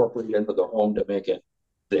incorporate into the home to make it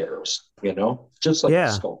theirs, just like the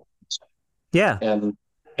sculptures. Yeah. And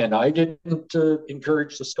I didn't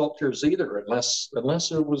encourage the sculptures either, unless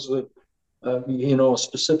there was a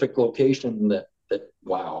specific location that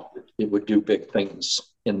wow, it would do big things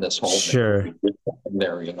in this home. Sure.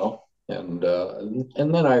 There, and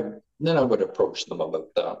then I would approach them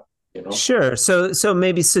about that. Sure. So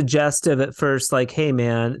maybe suggestive at first, like, "Hey,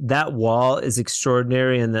 man, that wall is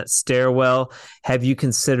extraordinary, and that stairwell. Have you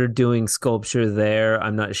considered doing sculpture there?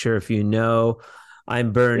 I'm not sure if you know.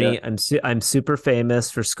 I'm Bernie. Yeah. I'm super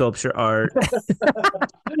famous for sculpture art.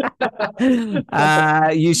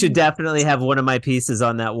 You should definitely have one of my pieces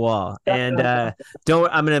on that wall. And I'm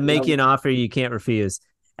going to make you an offer you can't refuse."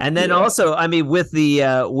 And then also, I mean, with the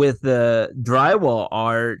drywall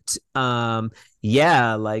art,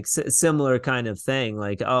 like similar kind of thing.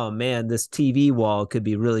 Like, "Oh man, this TV wall could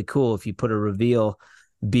be really cool if you put a reveal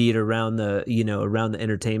bead around the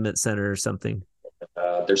entertainment center or something."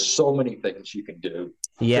 There's so many things you can do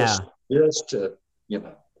Yeah. Just to,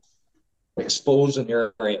 expose an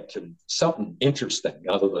area to something interesting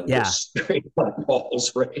other than just straight line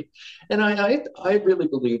walls, right? And I really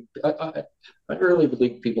believe I really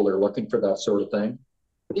believe people are looking for that sort of thing.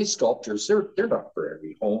 These sculptures, they're not for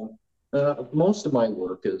every home. Most of my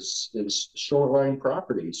work is shoreline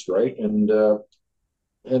properties, right? And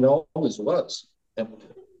always was. And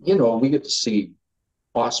we get to see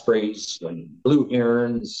ospreys and blue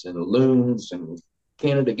herons and loons and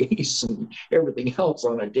Canada geese and everything else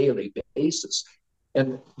on a daily basis.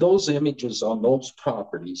 And those images on those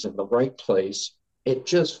properties in the right place, it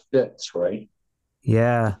just fits, right?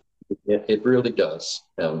 Yeah. It really does.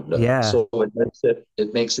 And so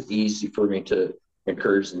it makes it easy for me to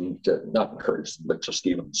encourage them, not encourage them, but just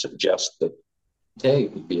even suggest that, hey,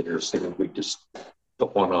 it would be interesting if we just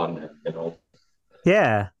put one on there,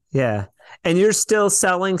 Yeah. Yeah. And you're still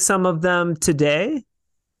selling some of them today?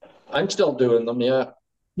 I'm still doing them, yeah.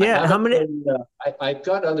 Yeah. How many? I've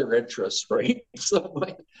got other interests, right? So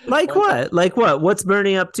like what? Like what? What's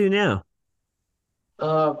Bernie up to now?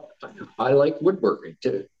 I like woodworking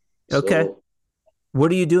too. Okay. So,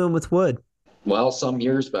 what are you doing with wood? Well, some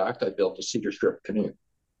years back, I built a cedar strip canoe.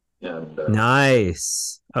 And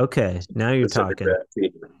nice. Okay. Now you're talking.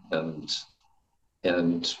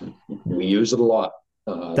 And we use it a lot.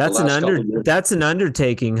 That's an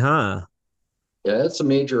undertaking, huh? Yeah, it's a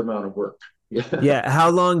major amount of work. Yeah. How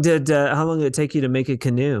long did it take you to make a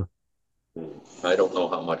canoe? I don't know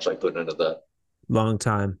how much I put into that. Long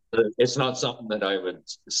time. It's not something that I would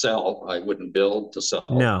sell. I wouldn't build to sell.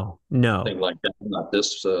 No. Thing like that. Not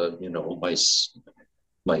this,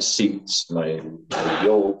 my seats, my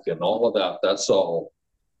yoke, and all of that. That's all,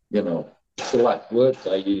 flat wood.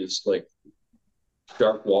 I use like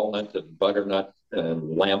dark walnut and butternut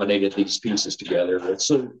and laminated these pieces together. It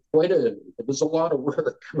was a lot of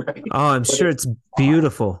work, right? Oh, I'm sure it's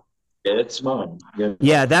beautiful. It's mine.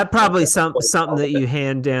 Yeah, that probably something that you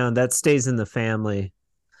hand down that stays in the family.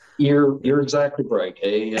 You're exactly right.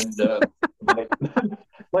 Hey, and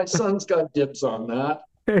my son's got dibs on that.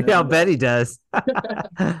 Yeah, I'll bet he does.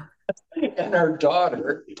 And our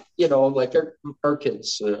daughter, like our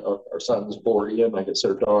kids, our son's 40, and I guess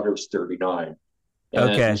our daughter's 39.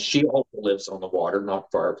 And she also lives on the water, not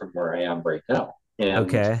far from where I am right now.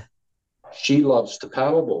 And she loves to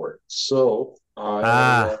paddleboard. So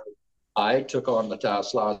I took on the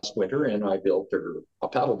task last winter and I built her a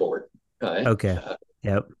paddleboard.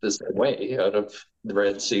 Yep. The same way, out of the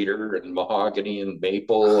red cedar and mahogany and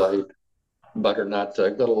maple, butternut.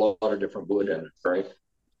 I've got a lot of different wood in it, right?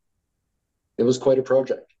 It was quite a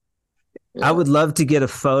project. Yeah. I would love to get a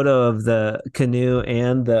photo of the canoe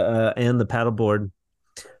and the paddleboard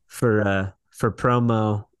for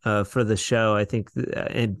promo for the show. I think,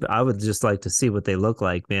 and I would just like to see what they look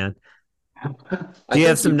like, man. Do you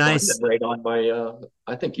have some nice? Right on my.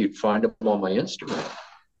 I think you'd find them on my Instagram.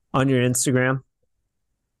 On your Instagram.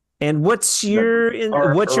 And what's your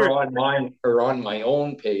on my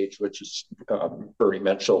own page, which is Bernie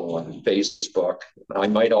Mitchell on Facebook. I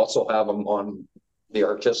might also have them on the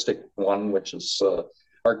artistic one, which is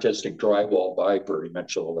Artistic Drywall by Bernie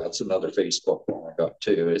Mitchell. That's another Facebook one I got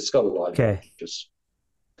too. It's got a lot of images.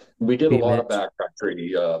 We did a lot of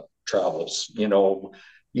backcountry travels.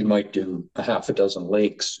 You might do a half a dozen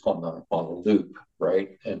lakes on the loop,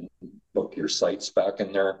 right? And book your sites back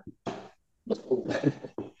in there.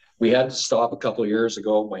 We had to stop a couple of years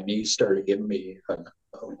ago. My knees started giving me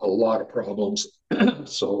a lot of problems.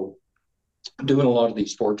 So doing a lot of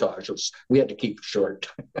these portages, we had to keep it short.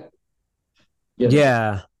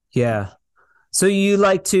 Yeah. So you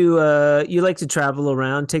like to travel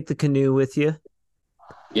around, take the canoe with you?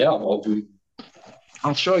 Yeah,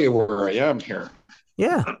 I'll show you where I am here.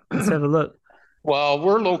 Yeah, let's have a look. Well,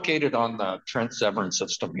 we're located on the Trent Severn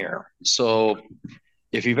system here. So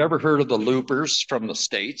if you've ever heard of the loopers from the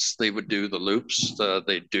States, they would do the loops.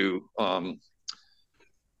 They do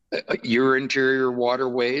your interior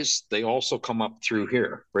waterways. They also come up through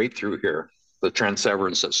here, right through here, the Trent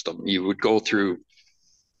Severn system. You would go through,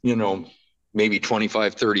 maybe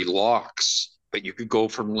 25, 30 locks, but you could go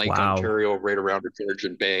from Lake Ontario right around to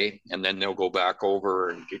Georgian Bay, and then they'll go back over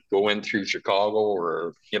and go in through Chicago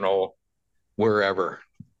or, wherever.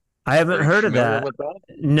 I haven't heard of that.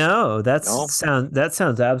 No, that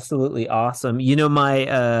sounds absolutely awesome.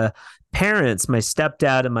 My parents, my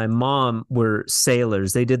stepdad and my mom were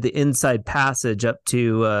sailors. They did the Inside Passage up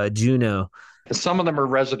to Juneau. Some of them are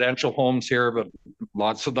residential homes here, but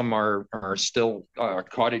lots of them are still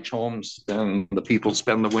cottage homes, and the people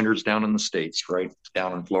spend the winters down in the States, right?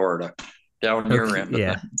 Down in Florida, down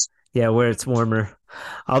here. Yeah, where it's warmer.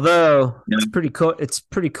 Although Yeah. it's pretty cold. It's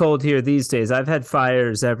pretty cold here these days. I've had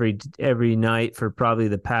fires every night for probably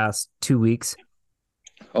the past 2 weeks.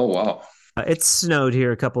 Oh, wow. It's snowed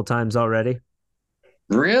here a couple times already.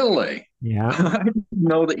 Really? Yeah. I didn't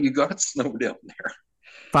know that you got snow down there.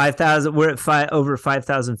 5,000. We're at over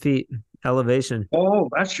 5,000 feet elevation. Oh,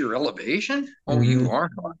 that's your elevation? Oh, Hmm. you are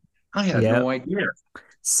high. I had Yeah. no idea.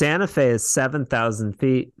 Santa Fe is 7,000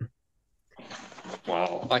 feet.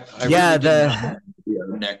 Wow. I Yeah. really didn't have the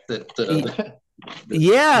idea, Nick, that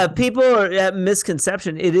Yeah, people are at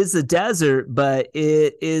misconception. It is a desert, but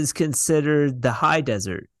it is considered the high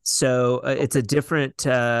desert. So it's a different.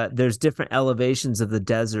 There's different elevations of the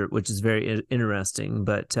desert, which is very interesting.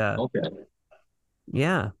 But okay.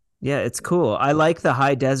 yeah, yeah, it's cool. I like the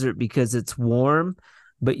high desert because it's warm,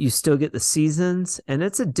 but you still get the seasons, and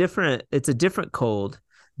it's a different. It's a different cold.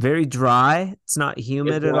 Very dry. It's not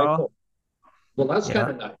humid It's at like, all. well, that's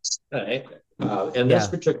kind Yeah, of nice. In this yeah,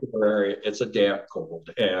 particular area, it's a damp cold,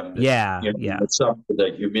 and yeah, you know, yeah, it's up to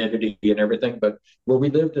the humidity and everything. But where we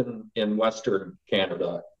lived in Western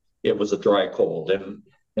Canada, it was a dry cold, and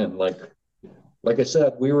like I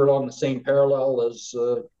said, we were on the same parallel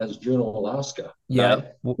as Juneau, Alaska. Right?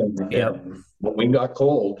 yep, yep. And when we got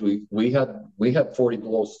cold, we had 40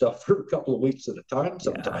 below stuff for a couple of weeks at a time Yeah.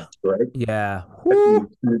 sometimes, right? Yeah. Woo.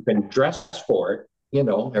 You can dress for it. You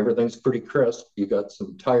know, everything's pretty crisp. You got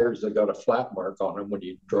some tires that got a flat mark on them when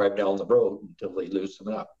you drive down the road until they loosen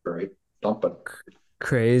up, right? Dumping.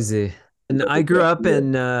 Crazy. And I grew up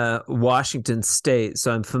in Washington State,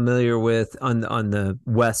 so I'm familiar with on the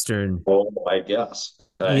western, Oh, I guess.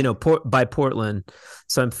 by Portland.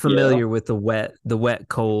 So I'm Yeah, familiar with the wet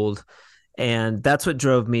cold, and that's what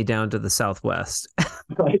drove me down to the Southwest.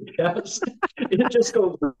 I guess. It just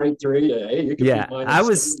goes right through you. Hey, you can be Yeah, I minus 10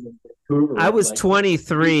 was in Vancouver I and was like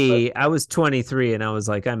 23. I was 23, and I was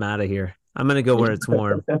like, I'm out of here. I'm gonna go where it's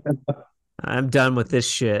warm. I'm done with this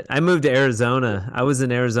shit. I moved to Arizona. I was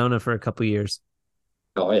in Arizona for a couple years.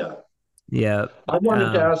 oh yeah. Yeah. I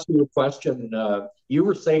wanted to Um, ask you a question. You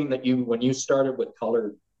were saying that when you started with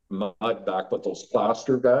colored mud back with those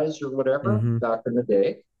plaster guys or whatever mhm. back in the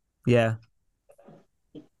day, Yeah.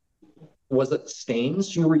 was it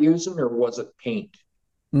stains you were using or was it paint?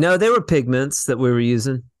 No, they were pigments that we were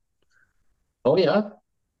using. Oh yeah.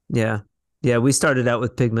 Yeah. Yeah, we started out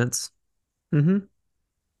with pigments. Hmm.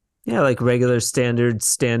 Yeah, like regular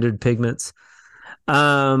standard pigments.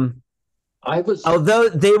 Um, I was although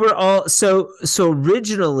they were all so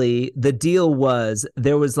originally the deal was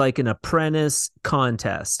there was like an apprentice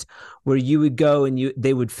contest where you would go and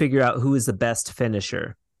they would figure out who was the best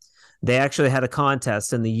finisher. They actually had a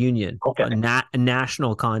contest in the union, okay. a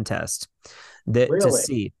national contest that to Really?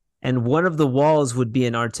 see. And one of the walls would be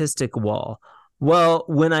an artistic wall. Well,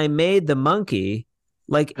 when I made the monkey,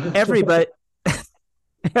 like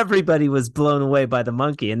everybody was blown away by the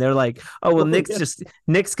monkey, and they're like, "Oh well, Oh, yeah.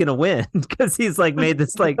 Nick's gonna win because he's like made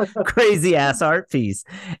this like crazy ass art piece,"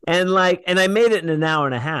 and I made it in an hour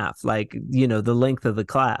and a half, like the length of the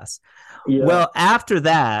class. Yeah. Well, after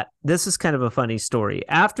that, this is kind of a funny story.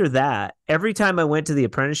 After that, every time I went to the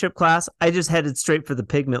apprenticeship class, I just headed straight for the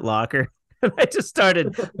pigment locker. And I just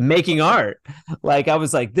started making art. Like I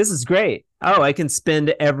was like, this is great. Oh, I can spend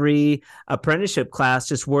every apprenticeship class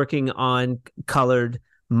just working on colored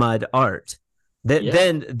mud art. Yeah.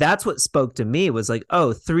 Then that's what spoke to me was like,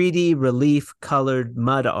 oh, 3D relief colored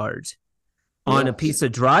mud art on a Yes. piece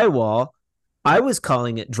of drywall. I was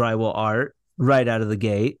calling it drywall art right out of the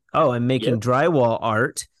gate. Oh, I'm Yeah. making drywall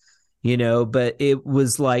art, but it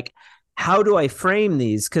was like, how do I frame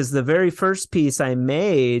these? Because the very first piece I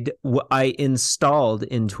made, I installed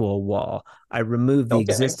into a wall. I removed the Okay.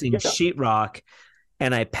 existing Yeah. sheetrock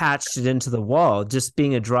and I patched it into the wall. Just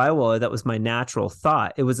being a drywaller, that was my natural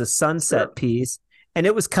thought. It was a sunset Sure. piece and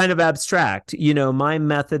it was kind of abstract. My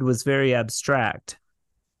method was very abstract.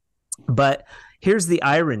 But here's the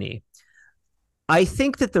irony. I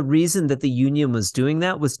think that the reason that the union was doing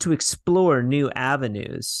that was to explore new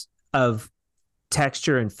avenues of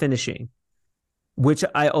texture and finishing, which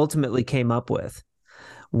I ultimately came up with.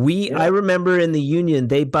 I Yeah. remember in the union,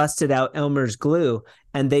 they busted out Elmer's glue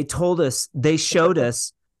and they showed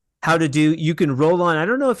us how to do, you can roll on, I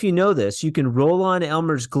don't know if you know this, you can roll on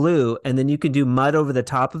Elmer's glue and then you can do mud over the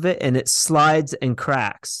top of it and it slides and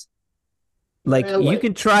cracks. Like you Really?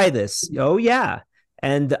 can try this. Oh yeah.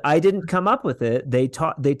 And I didn't come up with it. They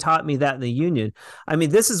taught me that in the union. I mean,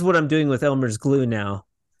 this is what I'm doing with Elmer's glue now,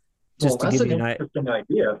 Well, just to that's give an you an idea. interesting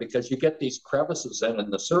idea because you get these crevices in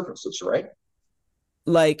the surfaces, right?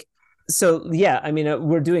 Like, so yeah, I mean,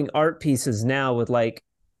 we're doing art pieces now with like,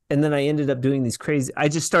 and then I ended up doing these crazy, I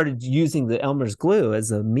just started using the Elmer's glue as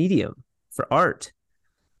a medium for art.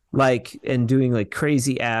 like, and doing like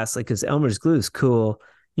crazy ass, like, because Elmer's glue is cool.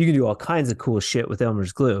 You can do all kinds of cool shit with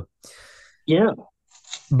Elmer's glue. Yeah.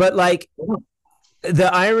 But like the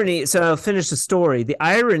irony, so I'll finish the story. The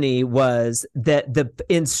irony was that the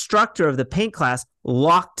instructor of the paint class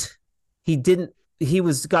got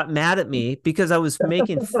mad at me because I was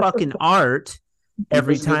making fucking art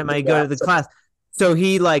every time I go to the class. So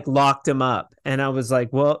he like locked him up, and I was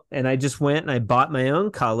like, well, and I just went and I bought my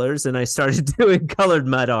own colors and I started doing colored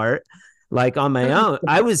mud art like on my own.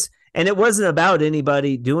 And it wasn't about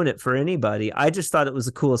anybody doing it for anybody. I just thought it was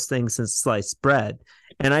the coolest thing since sliced bread.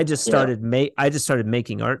 And I just started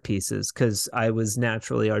making art pieces because I was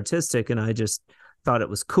naturally artistic and I just thought it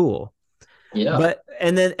was cool. Yeah. But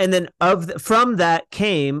from that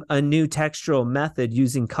came a new textural method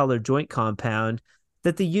using color joint compound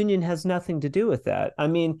that the union has nothing to do with that. I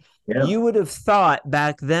mean, you would have thought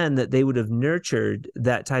back then that they would have nurtured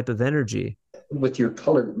that type of energy. With your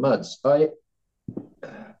colored muds,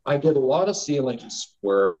 I did a lot of ceilings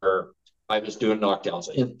where I was doing knockdowns.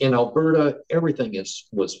 In Alberta, everything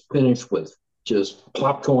was finished with just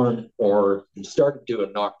popcorn, or you started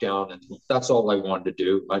doing knockdown, and that's all I wanted to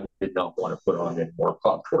do. I did not want to put on any more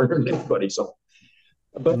popcorn or anybody. So,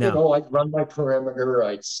 but I'd run my perimeter,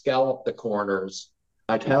 I'd scallop the corners,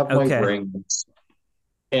 I'd have my rings,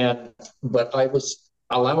 but I was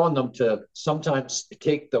allowing them to sometimes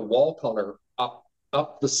take the wall color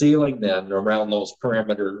up the ceiling then around those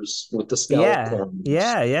perimeters with the scallop corners.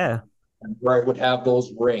 Yeah. Where I would have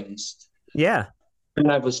those rings. Yeah. And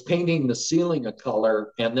I was painting the ceiling a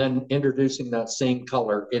color and then introducing that same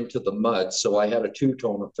color into the mud. So I had a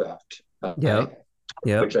two-tone effect.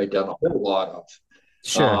 Which I done a whole lot of.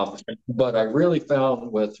 Sure. But I really found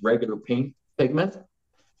with regular paint pigment,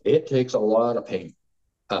 it takes a lot of paint.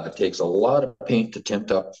 It takes a lot of paint to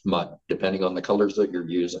tint up mud, depending on the colors that you're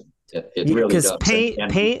using. It really does. Because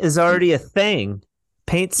paint is already a thing.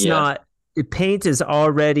 Paint is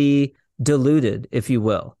already diluted, if you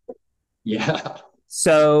will. Yeah.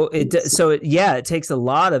 So it takes a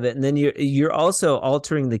lot of it, and then you're also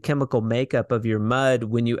altering the chemical makeup of your mud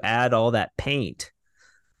when you add all that paint.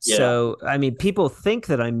 Yeah. So I mean, people think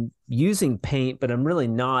that I'm using paint, but I'm really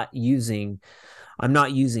not using. I'm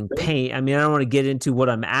not using paint. I mean, I don't want to get into what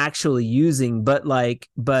I'm actually using, but I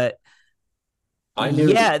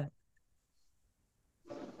knew.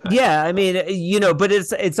 Yeah, I mean, but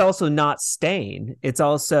it's also not stain. It's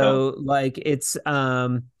also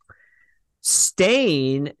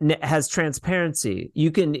stain has transparency. You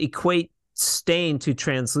can equate stain to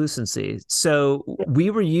translucency. So we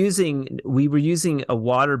were using a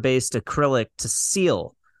water-based acrylic to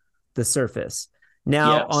seal the surface.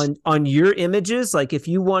 Now on your images, like if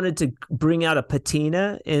you wanted to bring out a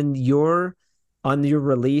patina on your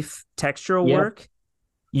relief textural work,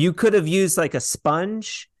 you could have used like a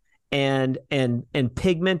sponge and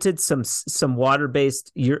pigmented some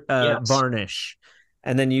water-based varnish.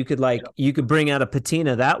 And then you could bring out a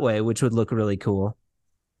patina that way, which would look really cool.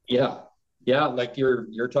 Yeah. Yeah. Like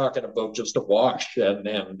you're talking about just a wash and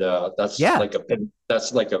that's like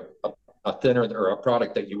a thinner or a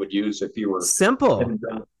product that you would use if you were simple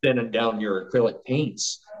thinning down your acrylic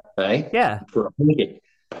paints, right? Yeah. For painting.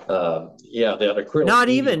 That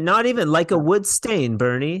acrylic. Not even like a wood stain,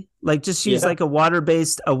 Bernie. Like just use like a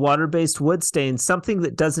water-based wood stain, something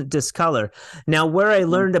that doesn't discolor. Now, where I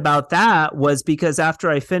learned about that was because after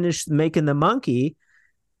I finished making the monkey,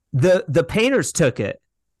 the painters took it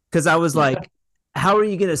because I was like, how are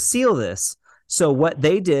you going to seal this? So what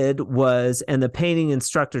they did was, and the painting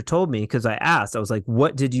instructor told me, because I asked, I was like,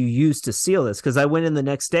 what did you use to seal this? Because I went in the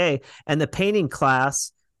next day and the painting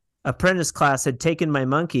apprentice class had taken my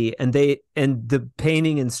monkey, and the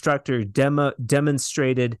painting instructor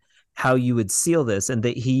demonstrated how you would seal this, and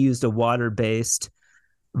he used a water-based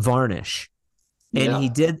varnish, and he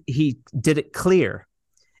did it clear,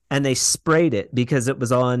 and they sprayed it because it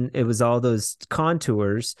was all those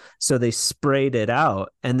contours, so they sprayed it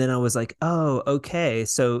out. And then I was like, oh, okay.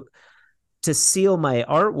 So to seal my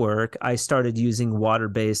artwork, I started using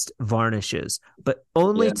water-based varnishes, but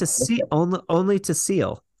only to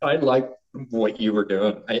seal. I like what you were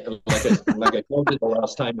doing. I told you the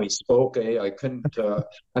last time we spoke, I couldn't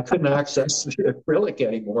access the acrylic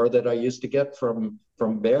anymore that I used to get from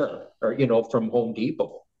Bear or from Home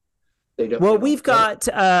Depot. We've got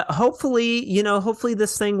hopefully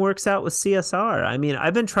this thing works out with CSR. I mean,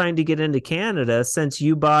 I've been trying to get into Canada since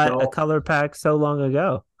you bought a color pack so long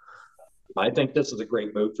ago. I think this is a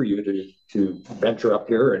great move for you to venture up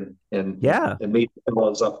here and meet the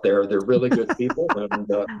fellows up there. They're really good people, and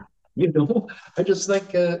I just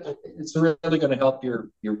think it's really going to help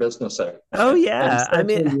your business out. Oh yeah, I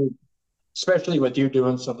mean, especially with you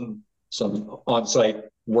doing some on-site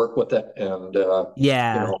work with it, and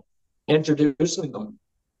Yeah. introducing them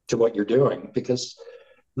to what you're doing, because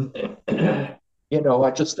I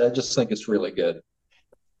just think it's really good.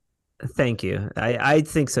 Thank you. I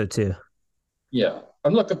think so too. Yeah,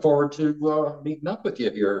 I'm looking forward to meeting up with you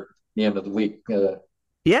here at the end of the week.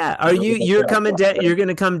 Yeah. Are you're coming down? You're going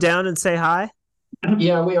to come down and say hi?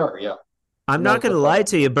 Yeah, we are. Yeah, I'm not no, going to lie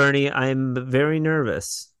to you, Bernie. I'm very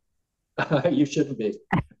nervous. you shouldn't be.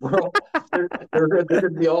 Well, there are going to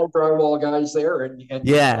be all drywall guys there, and a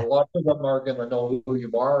Yeah. lot of them are going to know who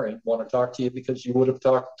you are and want to talk to you because you would have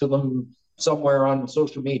talked to them somewhere on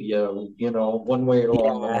social media, one way or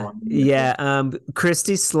along the Yeah. line. Yeah.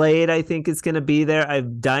 Christy Slade, I think, is going to be there.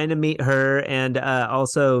 I'm dying to meet her. And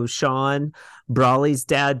also Sean, Brawley's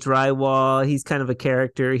dad, Drywall. He's kind of a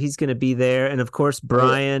character. He's going to be there. And of course,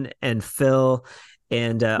 Brian and Phil,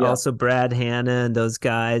 and Yeah, also Brad Hanna and those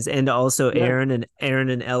guys. And also yeah, Aaron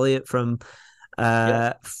and Elliot from yes,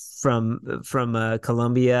 uh from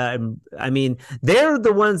Colombia. I mean, they're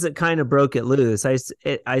the ones that kind of broke it loose. I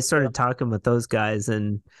yeah, started talking with those guys,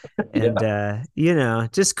 and yeah.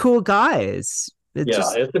 just cool guys. It Yeah,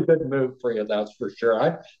 just it's a good move for you, that's for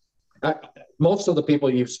sure. I most of the people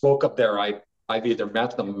you've spoke up there, I've either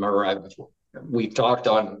met them or we talked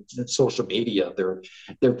on social media.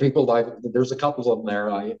 They're people there's a couple of them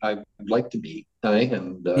there I'd like to meet,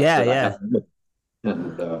 and yeah, that I yeah. haven't,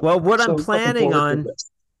 and Well, what I'm so looking planning forward to on,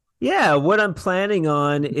 this. yeah, what I'm planning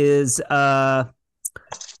on is I'll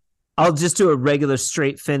just do a regular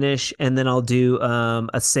straight finish, and then I'll do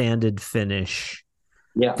a sanded finish.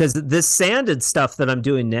 Yeah, Because this sanded stuff that I'm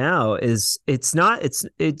doing now it's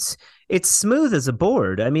smooth as a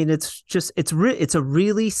board. I mean, it's a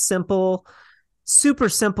really simple, super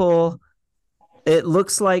simple. It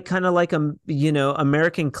looks like kind of like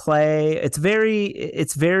American clay. It's very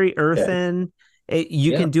okay, earthen.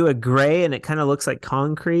 You yeah. can do a gray and it kind of looks like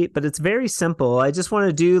concrete, but it's very simple. I just want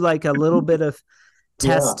to do like a little bit of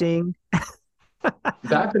Yeah, testing.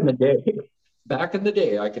 back in the day, back in the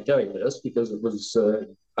day, I can tell you this because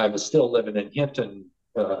I was still living in Hinton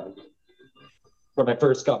when I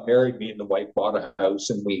first got married. Me and the wife bought a house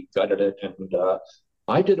and we gutted it, and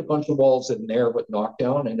I did a bunch of walls in there with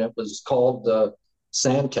knockdown, and it was called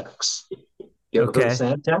Santex. You ever heard of Okay.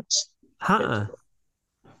 Santex? It's Huh.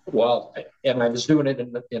 well, and I was doing it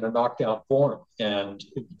in a knockdown form, and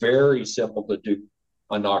very simple to do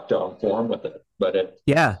a knockdown form with it.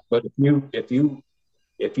 Yeah. But if you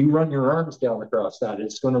run your arms down across that,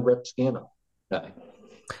 it's going to rip skin off. Okay.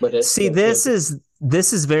 But See, this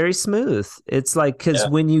is very smooth. It's like, because yeah,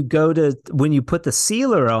 when you put the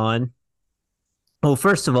sealer on, well,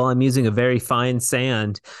 first of all, I'm using a very fine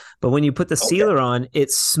sand, but when you put the okay. sealer on,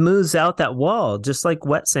 it smooths out that wall just like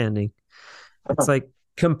wet sanding. It's like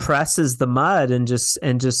compresses the mud and just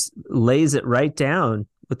lays it right down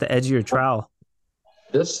with the edge of your trowel.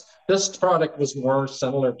 This product was more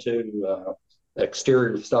similar to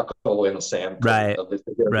exterior stucco in a sand coat. Right.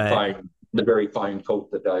 Right. The very fine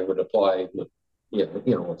coat that I would apply with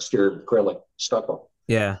exterior acrylic stucco.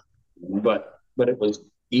 Yeah. But it was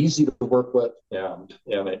easy to work with, and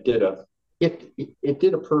it did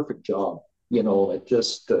a perfect job. It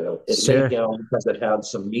laid Sure. down because it had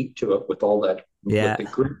some meat to it with all that with Yeah. the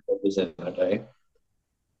grit that was in it.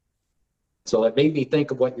 So it made me think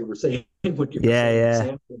of what you were saying when you were Yeah. saying Yeah.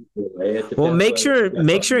 Samson. It Well, depends on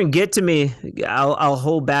make sure and get to me. I'll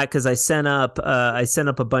hold back because I sent up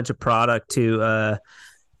a bunch of product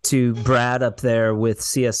to Brad up there with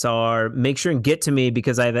CSR. Make sure and get to me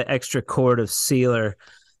because I have an extra quart of sealer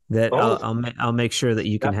that oh I'll make sure that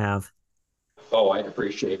you can yeah. have. Oh, I'd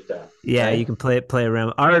appreciate that. Yeah, you Okay. can play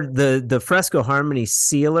around. The Fresco Harmony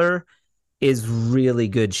sealer is really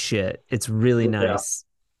good shit. It's really Yeah. nice.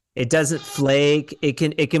 It doesn't flake. It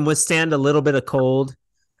can withstand a little bit of cold,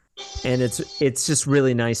 and it's just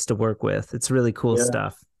really nice to work with. It's really cool Yeah.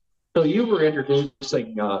 stuff. So you were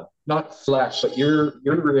introducing not flex, but you're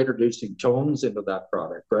introducing tones into that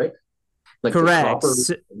product, right? Like the Correct. copper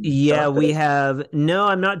and Yeah, stuff. we have. No,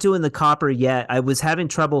 I'm not doing the copper yet. I was having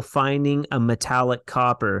trouble finding a metallic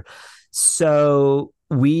copper. So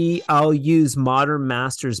I'll use Modern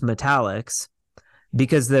Masters metallics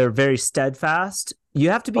because they're very steadfast. You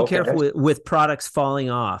have to be Okay. careful with products falling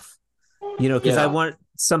off, because I Yeah. want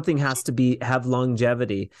something has to have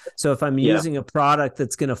longevity. So if I'm Yeah. using a product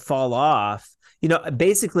that's going to fall off,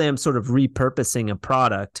 basically I'm sort of repurposing a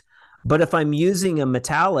product. But if I'm using a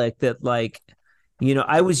metallic that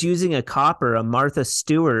I was using a Martha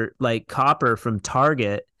Stewart like copper from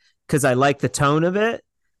Target because I like the tone of it.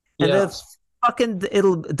 And Yeah.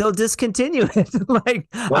 they'll discontinue it. Like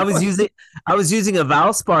Well, I was using a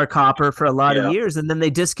Valspar copper for a lot of yeah, years, and then they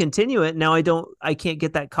discontinue it. Now I can't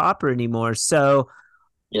get that copper anymore. So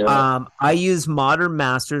yeah. I use Modern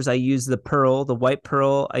Masters. I use the pearl, the white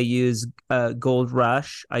pearl. I use Gold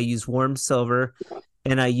Rush. I use warm silver,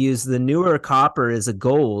 and I use the newer copper is a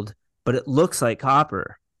gold, but it looks like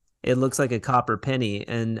copper. It looks like a copper penny,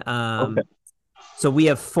 and Okay. so we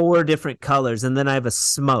have 4 different colors, and then I have a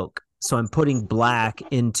smoke. So I'm putting black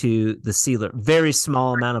into the sealer. Very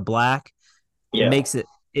small amount of black Yeah. makes it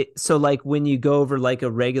so like when you go over like a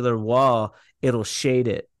regular wall, it'll shade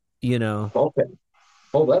it, you know. Okay.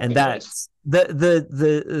 Oh, that'd And be nice.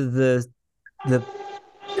 that's the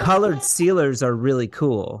colored sealers are really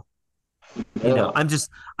cool. You know, Yeah.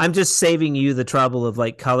 I'm just saving you the trouble of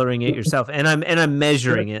like coloring it yourself, and I'm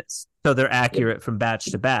measuring it so they're Yeah. accurate from batch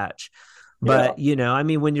to batch. Yeah. But you know, I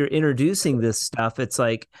mean, when you're introducing this stuff, it's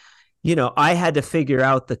like, you know, I had to figure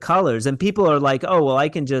out the colors, and people are like, oh, well, I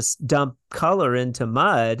can just dump color into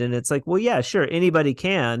mud, and it's like, well, yeah, sure, anybody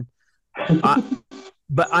can. I,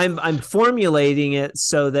 but I'm formulating it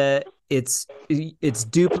so that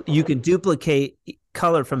you can duplicate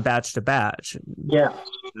color from batch to batch. Yeah.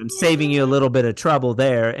 I'm saving you a little bit of trouble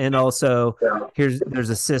there, and also Yeah. there's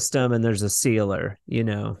a system and there's a sealer, you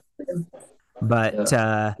know. Yeah. But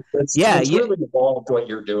It's really evolved what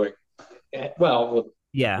you're doing. Well,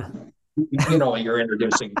 yeah, you know, you're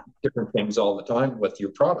introducing different things all the time with your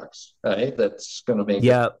products, right? That's going to make it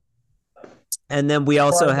yeah. And then we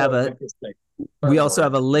also far have more a interesting. Far more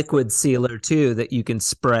interesting. liquid sealer too that you can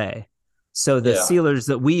spray. So the Yeah. sealers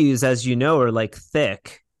that we use, as you know, are like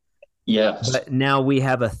thick, Yes. but now we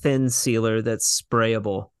have a thin sealer that's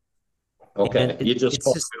sprayable. Okay. And You just it's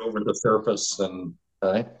put just it over the surface and,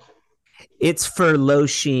 right? it's for low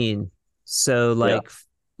sheen. So Yeah.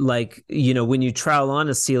 like you know, when you trowel on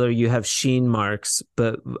a sealer, you have sheen marks,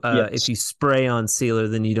 but Yes. if you spray on sealer,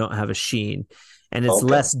 then you don't have a sheen, and it's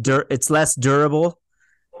Okay. it's less durable,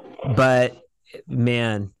 but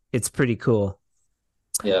man, it's pretty cool.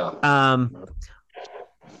 Yeah.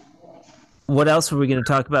 What else were we going to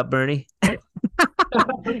talk about, Bernie? I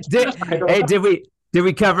don't Hey, know. did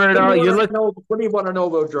we cover it all? What do you want to know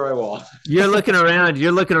about drywall? You're looking around.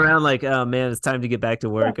 You're looking around like, oh man, it's time to get back to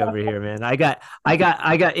work over here, man. I got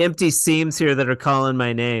empty seams here that are calling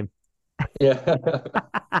my name. Yeah.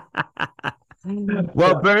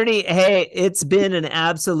 Well, Bernie, hey, it's been an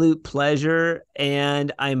absolute pleasure,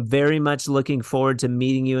 and I'm very much looking forward to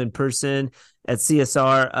meeting you in person at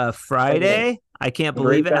CSR Friday. I can't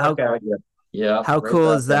believe it. Right back at you. Yeah. How Right cool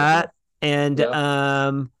back is at you. that? And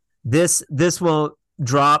Yeah. this won't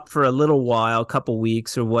drop for a little while, a couple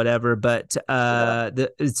weeks or whatever, but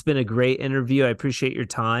it's been a great interview. I appreciate your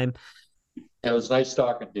time. It was nice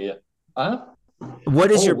talking to you. Huh?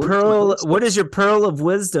 What is Oh, your words of pearl? wisdom. What is your pearl of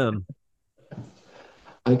wisdom?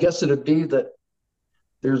 I guess it'd be that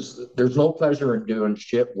there's no pleasure in doing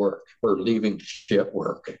shit work or leaving shit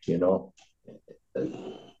work, you know.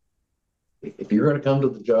 If you're going to come to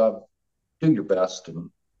the job, do your best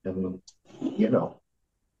and you know,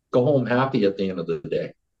 go home happy at the end of the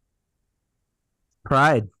day.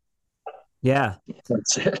 Pride. Yeah.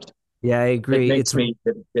 That's it. Yeah, I It agree. makes me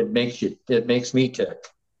it makes me tick,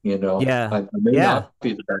 you know. Yeah. I may Yeah. not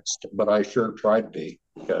be the best, but I sure try to be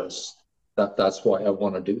because that's why I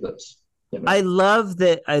want to do this. You know? I love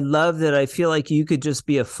that. I feel like you could just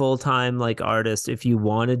be a full-time like artist if you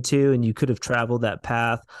wanted to, and you could have traveled that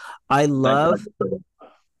path. I love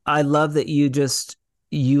that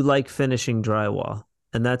you like finishing drywall,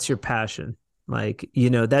 and that's your passion. Like, you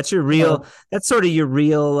know, that's sort of your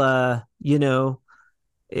real, you know,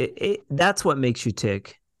 that's what makes you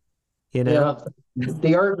tick, you know? Yeah,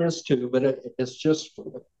 the art is too, but it's just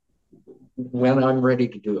when I'm ready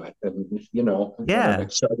to do it, and you know, and I'm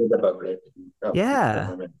excited about it. Yeah.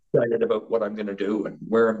 I'm excited about what I'm going to do and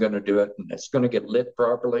where I'm going to do it, and it's going to get lit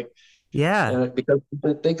properly. Yeah. Because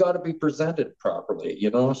they got to be presented properly, you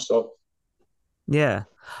know. So yeah.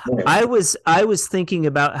 yeah. I was thinking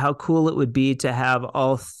about how cool it would be to have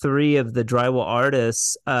all 3 of the drywall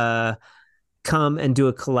artists come and do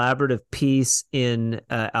a collaborative piece in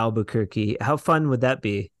Albuquerque. How fun would that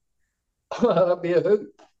be? That'd be a hoot.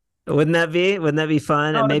 Wouldn't that be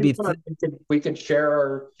fun? And maybe we could share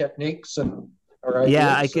our techniques and our ideas.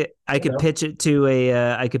 Yeah, I could pitch it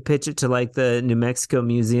to like the New Mexico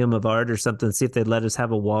Museum of Art or something, see if they'd let us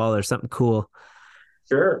have a wall or something cool.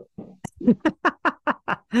 Sure.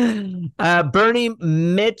 Bernie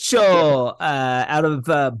Mitchell out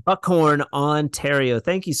of Buckhorn, Ontario.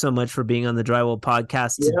 Thank you so much for being on the Drywall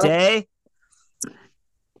Podcast today.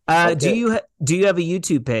 Okay. Do you have a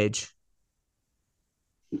YouTube page?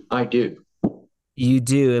 I do. You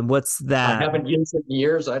do. And what's I that? haven't used it in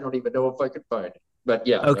years. I don't even know if I could find it. But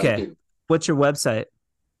yeah, I Okay. do. What's your website?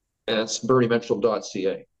 And it's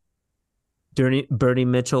berniemitchell.ca.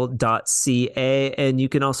 BernieMitchell.ca. And you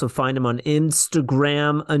can also find him on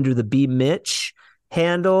Instagram under the B Mitch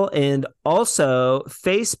handle, and also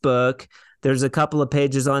Facebook. There's a couple of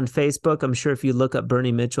pages on Facebook. I'm sure if you look up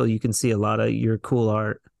Bernie Mitchell, you can see a lot of your cool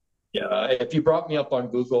art. Yeah, if you brought me up on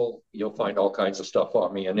Google, you'll find all kinds of stuff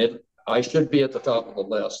on me, and I should be at the top of the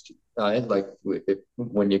list.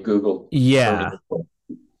 When you Google, yeah.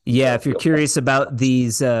 Yeah, if you're curious about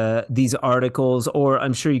these articles, or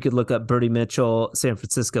I'm sure you could look up Bernie Mitchell, San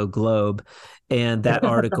Francisco Globe, and that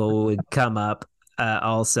article would come up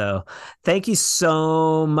also. Thank you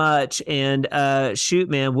so much, and shoot,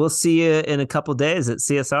 man, we'll see you in a couple days at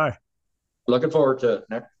CSR. Looking forward to it,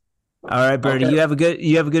 Nick. All right, Bernie, okay. You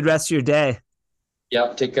have a good rest of your day.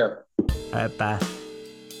 Yeah, take care. All right, bye.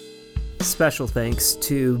 Special thanks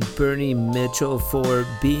to Bernie Mitchell for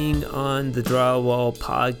being on the Drywall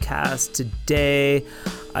Podcast today.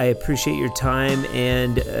 I appreciate your time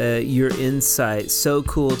and your insight. So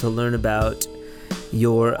cool to learn about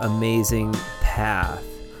your amazing path.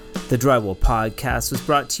 The Drywall Podcast was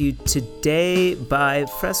brought to you today by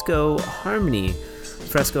Fresco Harmony.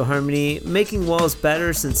 Fresco Harmony, making walls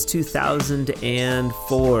better since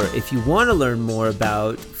 2004. If you want to learn more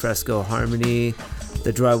about Fresco Harmony,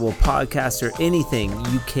 the Drywall Podcast, or anything,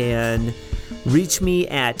 you can reach me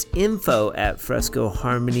at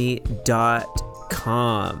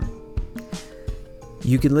info@frescoharmony.com.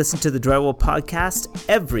 You can listen to the Drywall Podcast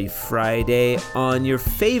every Friday on your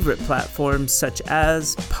favorite platforms such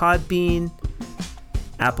as Podbean,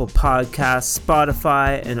 Apple Podcasts,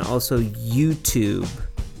 Spotify, and also YouTube.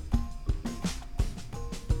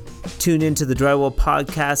 Tune into the Drywall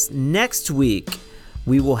Podcast next week.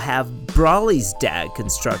 We will have Brawley's Dad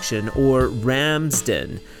Construction, or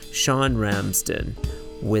Ramsden, Sean Ramsden,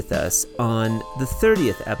 with us on the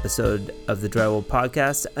 30th episode of the Drywall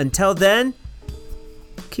Podcast. Until then,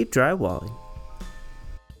 keep drywalling.